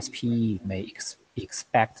egress PE may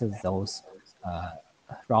expect those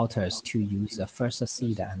routers to use the first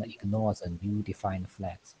seed and ignore the new defined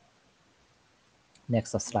flags.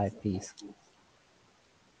 Next slide, please.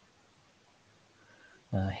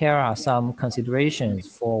 Here are some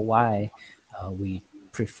considerations for why we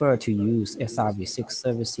prefer to use SRv6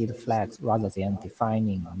 service seed flags rather than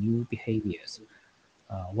defining new behaviors.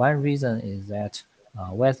 One reason is that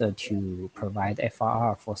whether to provide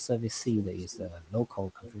FRR for service seed is a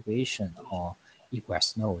local configuration or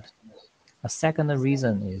egress node. A second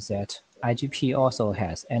reason is that IGP also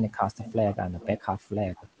has anycast flag and backup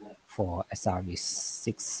flag for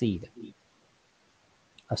SRv6 seed.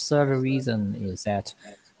 A third reason is that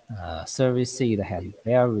service seed has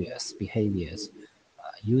various behaviors.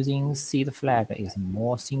 Using seed flag is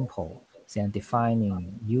more simple than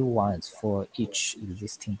defining new ones for each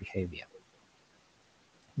existing behavior.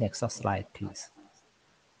 Next slide, please.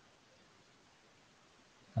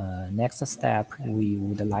 Next step, we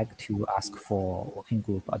would like to ask for working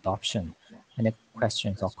group adoption. Any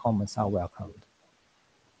questions or comments are welcomed.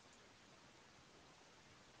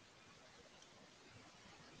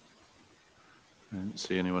 I don't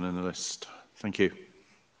see anyone in the list. Thank you.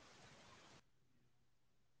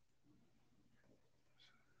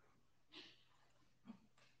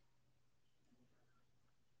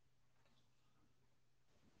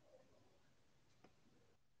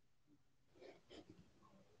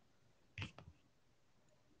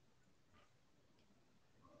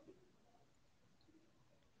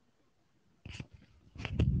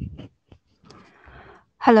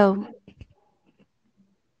 Hello.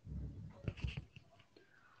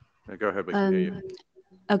 Go ahead, we can hear you.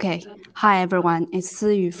 Okay. Hi, everyone. It's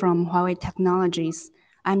Siyu from Huawei Technologies.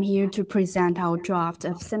 I'm here to present our draft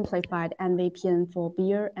of simplified MVPN for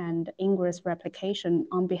beer and ingress replication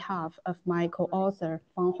on behalf of my co-author,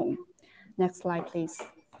 Fang Hong. Next slide, please.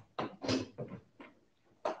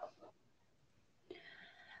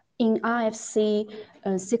 In IFC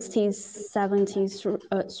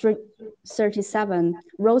 6073-37,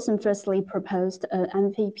 Rosen firstly proposed an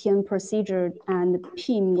MVPN procedure, and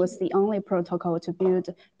PIM was the only protocol to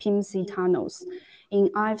build PIM-C tunnels. In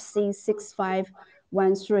IFC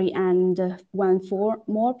 6513 and 14,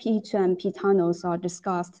 more P2MP tunnels are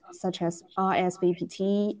discussed, such as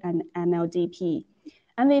RSVPT and MLDP.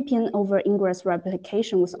 MVPN over ingress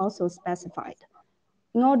replication was also specified.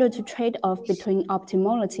 In order to trade off between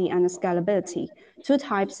optimality and scalability, two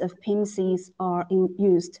types of PIM-Cs are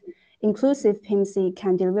used. Inclusive PIM-C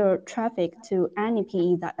can deliver traffic to any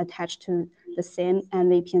PE that attach to the same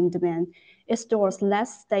MVPN domain. It stores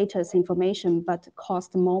less status information but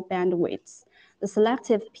costs more bandwidth. The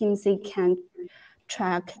selective PIM-C can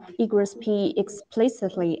track egress PE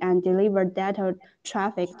explicitly and deliver data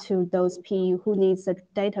traffic to those PE who needs the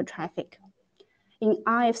data traffic. In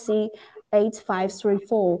IFC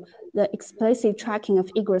 8534, the explicit tracking of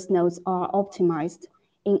egress nodes are optimized.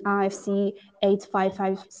 In IFC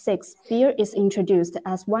 8556, beer is introduced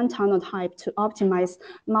as one tunnel type to optimize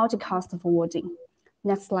multicast forwarding.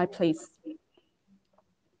 Next slide, please.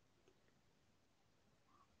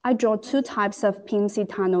 I draw two types of PIM-C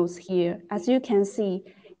tunnels here. As you can see,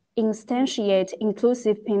 instantiate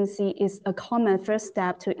inclusive PIM-C is a common first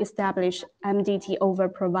step to establish MDT over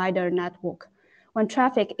provider network. When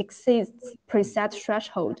traffic exceeds preset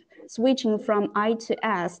threshold, switching from I to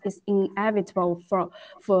S is inevitable for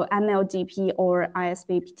MLDP or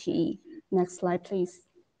ISVPTE. Next slide, please.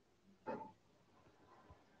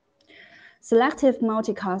 Selective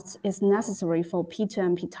multicast is necessary for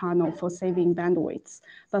P2MP tunnel for saving bandwidth,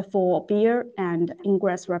 but for beer and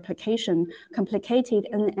ingress replication, complicated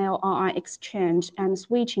NLRI exchange and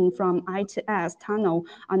switching from I to S tunnel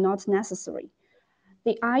are not necessary.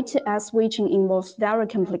 The I to S switching involves very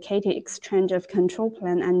complicated exchange of control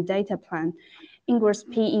plane and data plane. Ingress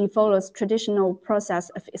PE follows traditional process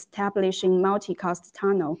of establishing multicast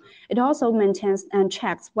tunnel. It also maintains and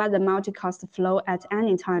checks whether multicast flow at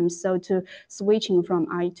any time, so to switching from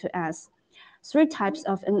I to S. Three types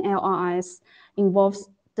of NLRIs involves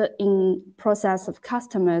the in-process of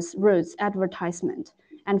customers' routes advertisement.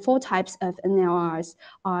 And 4 types of NLRs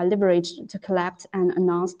are leveraged to collect and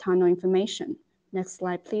announce tunnel information. Next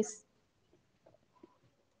slide, please.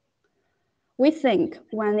 We think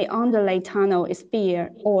when the underlay tunnel is bare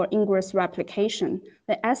or ingress replication,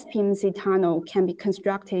 the SPMC tunnel can be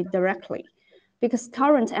constructed directly. Because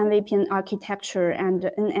current MVPN architecture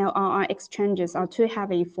and NLRI exchanges are too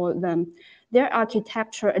heavy for them, their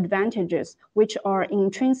architecture advantages, which are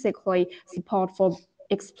intrinsically support for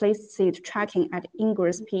explicit tracking at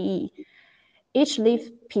ingress PE. Each leaf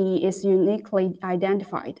PE is uniquely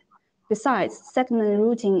identified. Besides, segment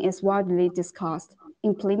routing is widely discussed,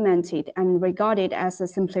 implemented, and regarded as a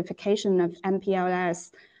simplification of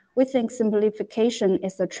MPLS. We think simplification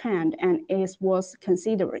is a trend and is worth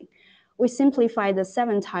considering. We simplify the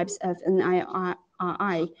 7 types of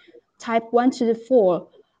NIRI. Type 1 to 4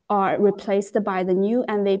 are replaced by the new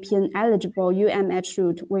MVPN eligible UMH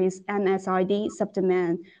route with MSID,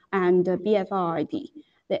 subdomain, and BFRID.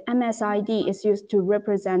 The MSID is used to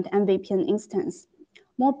represent MVPN instance.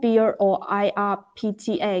 More BEER or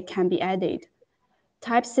IRPTA can be added.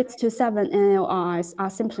 Type 6 to 7 NLRs are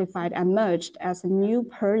simplified and merged as a new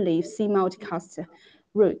per-leaf C multicast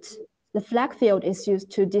route. The flag field is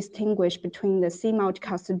used to distinguish between the C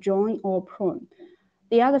multicast join or prune.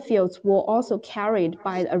 The other fields were also carried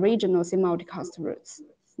by the original C multicast routes.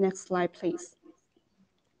 Next slide, please.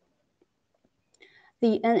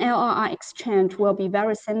 The NLRI exchange will be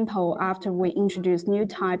very simple after we introduce new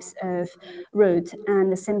types of route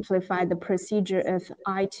and simplify the procedure of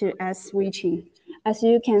I to S switching. As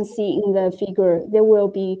you can see in the figure, there will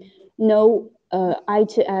be no I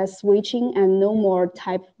to S switching and no more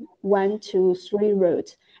type 1 to 3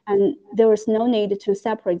 route. And there is no need to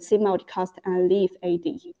separate C multicast and leaf AD.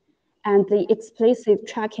 And the explicit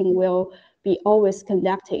tracking will be always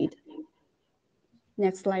conducted.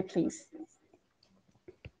 Next slide, please.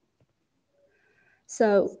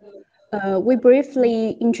 So we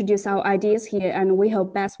briefly introduce our ideas here, and we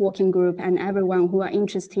hope BESS working group and everyone who are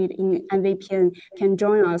interested in MVPN can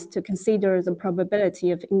join us to consider the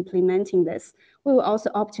probability of implementing this. We will also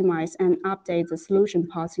optimize and update the solution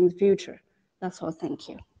paths in the future. That's all. Thank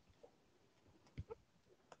you.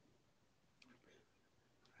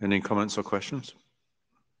 Any comments or questions?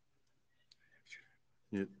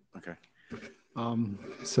 Yeah, okay.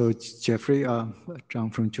 So Jeffrey, John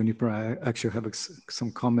from Juniper, I actually have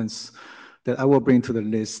some comments that I will bring to the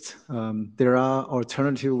list. There are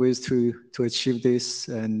alternative ways to achieve this,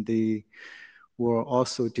 and we're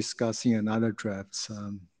also discussing another drafts.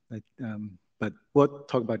 But we'll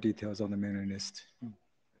talk about details on the mailing list.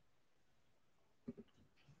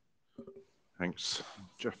 Thanks.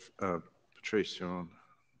 Jeff, Patrice, you're on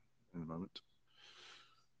in a moment.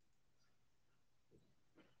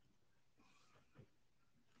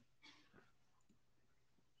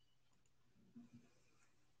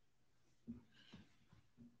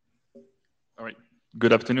 All right.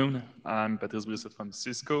 Good afternoon. I'm Patrice Brisset from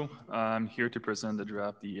Cisco. I'm here to present the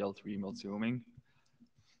draft DL3 multi-homing.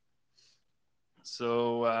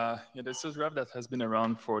 So yeah, this is a draft that has been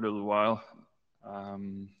around for a little while.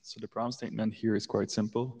 So the problem statement here is quite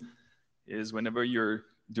simple. Is whenever you're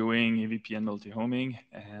doing EVPN multi-homing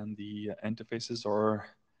and the interfaces are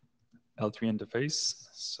L3 interface,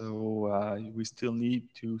 so we still need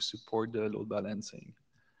to support the load balancing.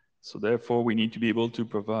 So therefore, we need to be able to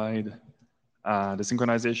provide the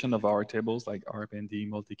synchronization of our tables like RPND,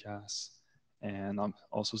 multicast, and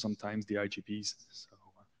also sometimes the IGPs.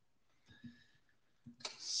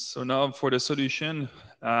 So now for the solution,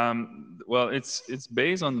 well, it's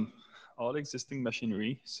based on all existing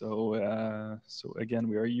machinery. So so again,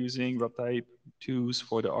 we are using ROP type 2s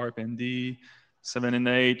for the RPND, 7 and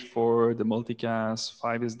 8 for the multicast,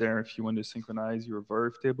 5 is there if you want to synchronize your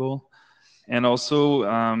VERV table. And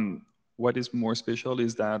also, what is more special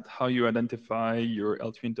is that how you identify your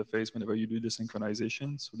L3 interface whenever you do the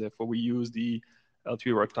synchronization. So therefore, we use the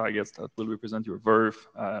L3 ROP targets that will represent your VERV.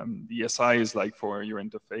 The SI is like for your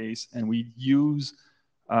interface, and we use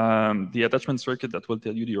the attachment circuit that will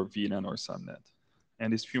tell you your VLAN or subnet.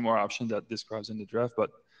 And there's a few more options that describes in the draft,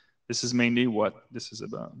 but this is mainly what this is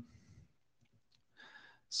about.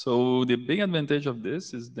 So the big advantage of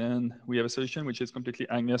this is then we have a solution which is completely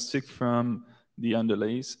agnostic from the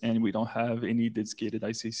underlays, and we don't have any dedicated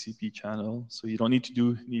ICCP channel. So you don't need to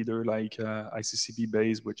do neither like ICCP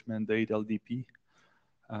base, which mandate LDP.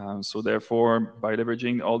 So therefore, by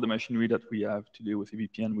leveraging all the machinery that we have to do with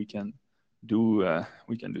EVPN, we can do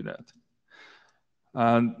that.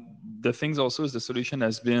 The things also is the solution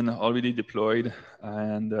has been already deployed,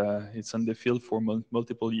 and it's on the field for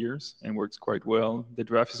multiple years and works quite well. The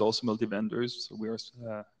draft is also multi-vendors, so we are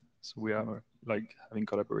So we are like having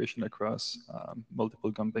collaboration across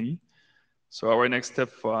multiple companies. So our next step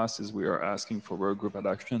for us is we are asking for work group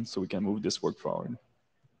adoption so we can move this work forward.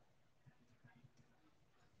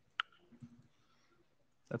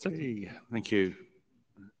 That's it. Thank you.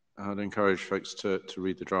 I'd encourage folks to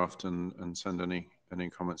read the draft and send any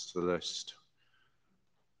comments to the list.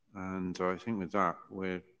 And I think with that,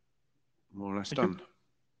 we're more or less done.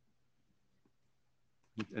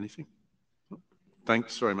 Anything?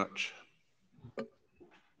 Thanks very much.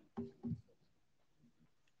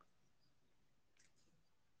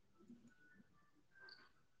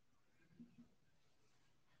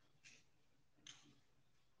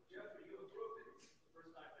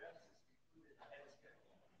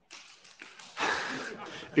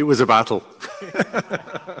 It was a battle.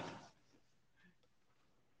 I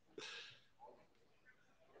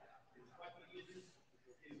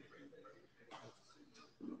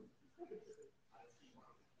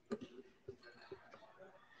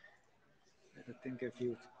think a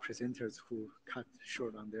few presenters who cut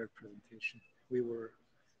short on their presentation. We were.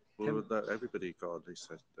 Well, everybody got at least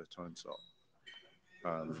their time slot.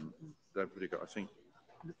 Everybody got. I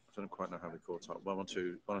don't quite know how they caught up. One or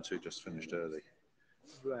two just finished early.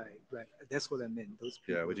 Right. That's what I meant. Those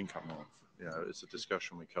people. Yeah, we didn't cut them off. Yeah, it's a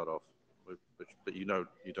discussion we cut off. But you don't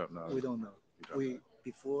know. We don't know.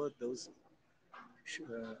 Before those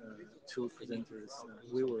two presenters,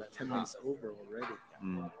 we were 10 minutes over already.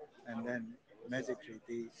 And then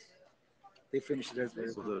magically they finished theirs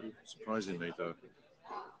very quickly. Surprisingly, the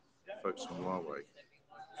folks from Huawei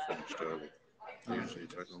finished early. They usually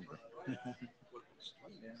take longer.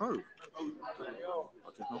 Oh, I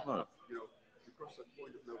did not know.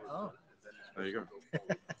 There you go.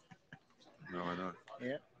 No, I know.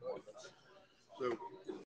 Yeah. So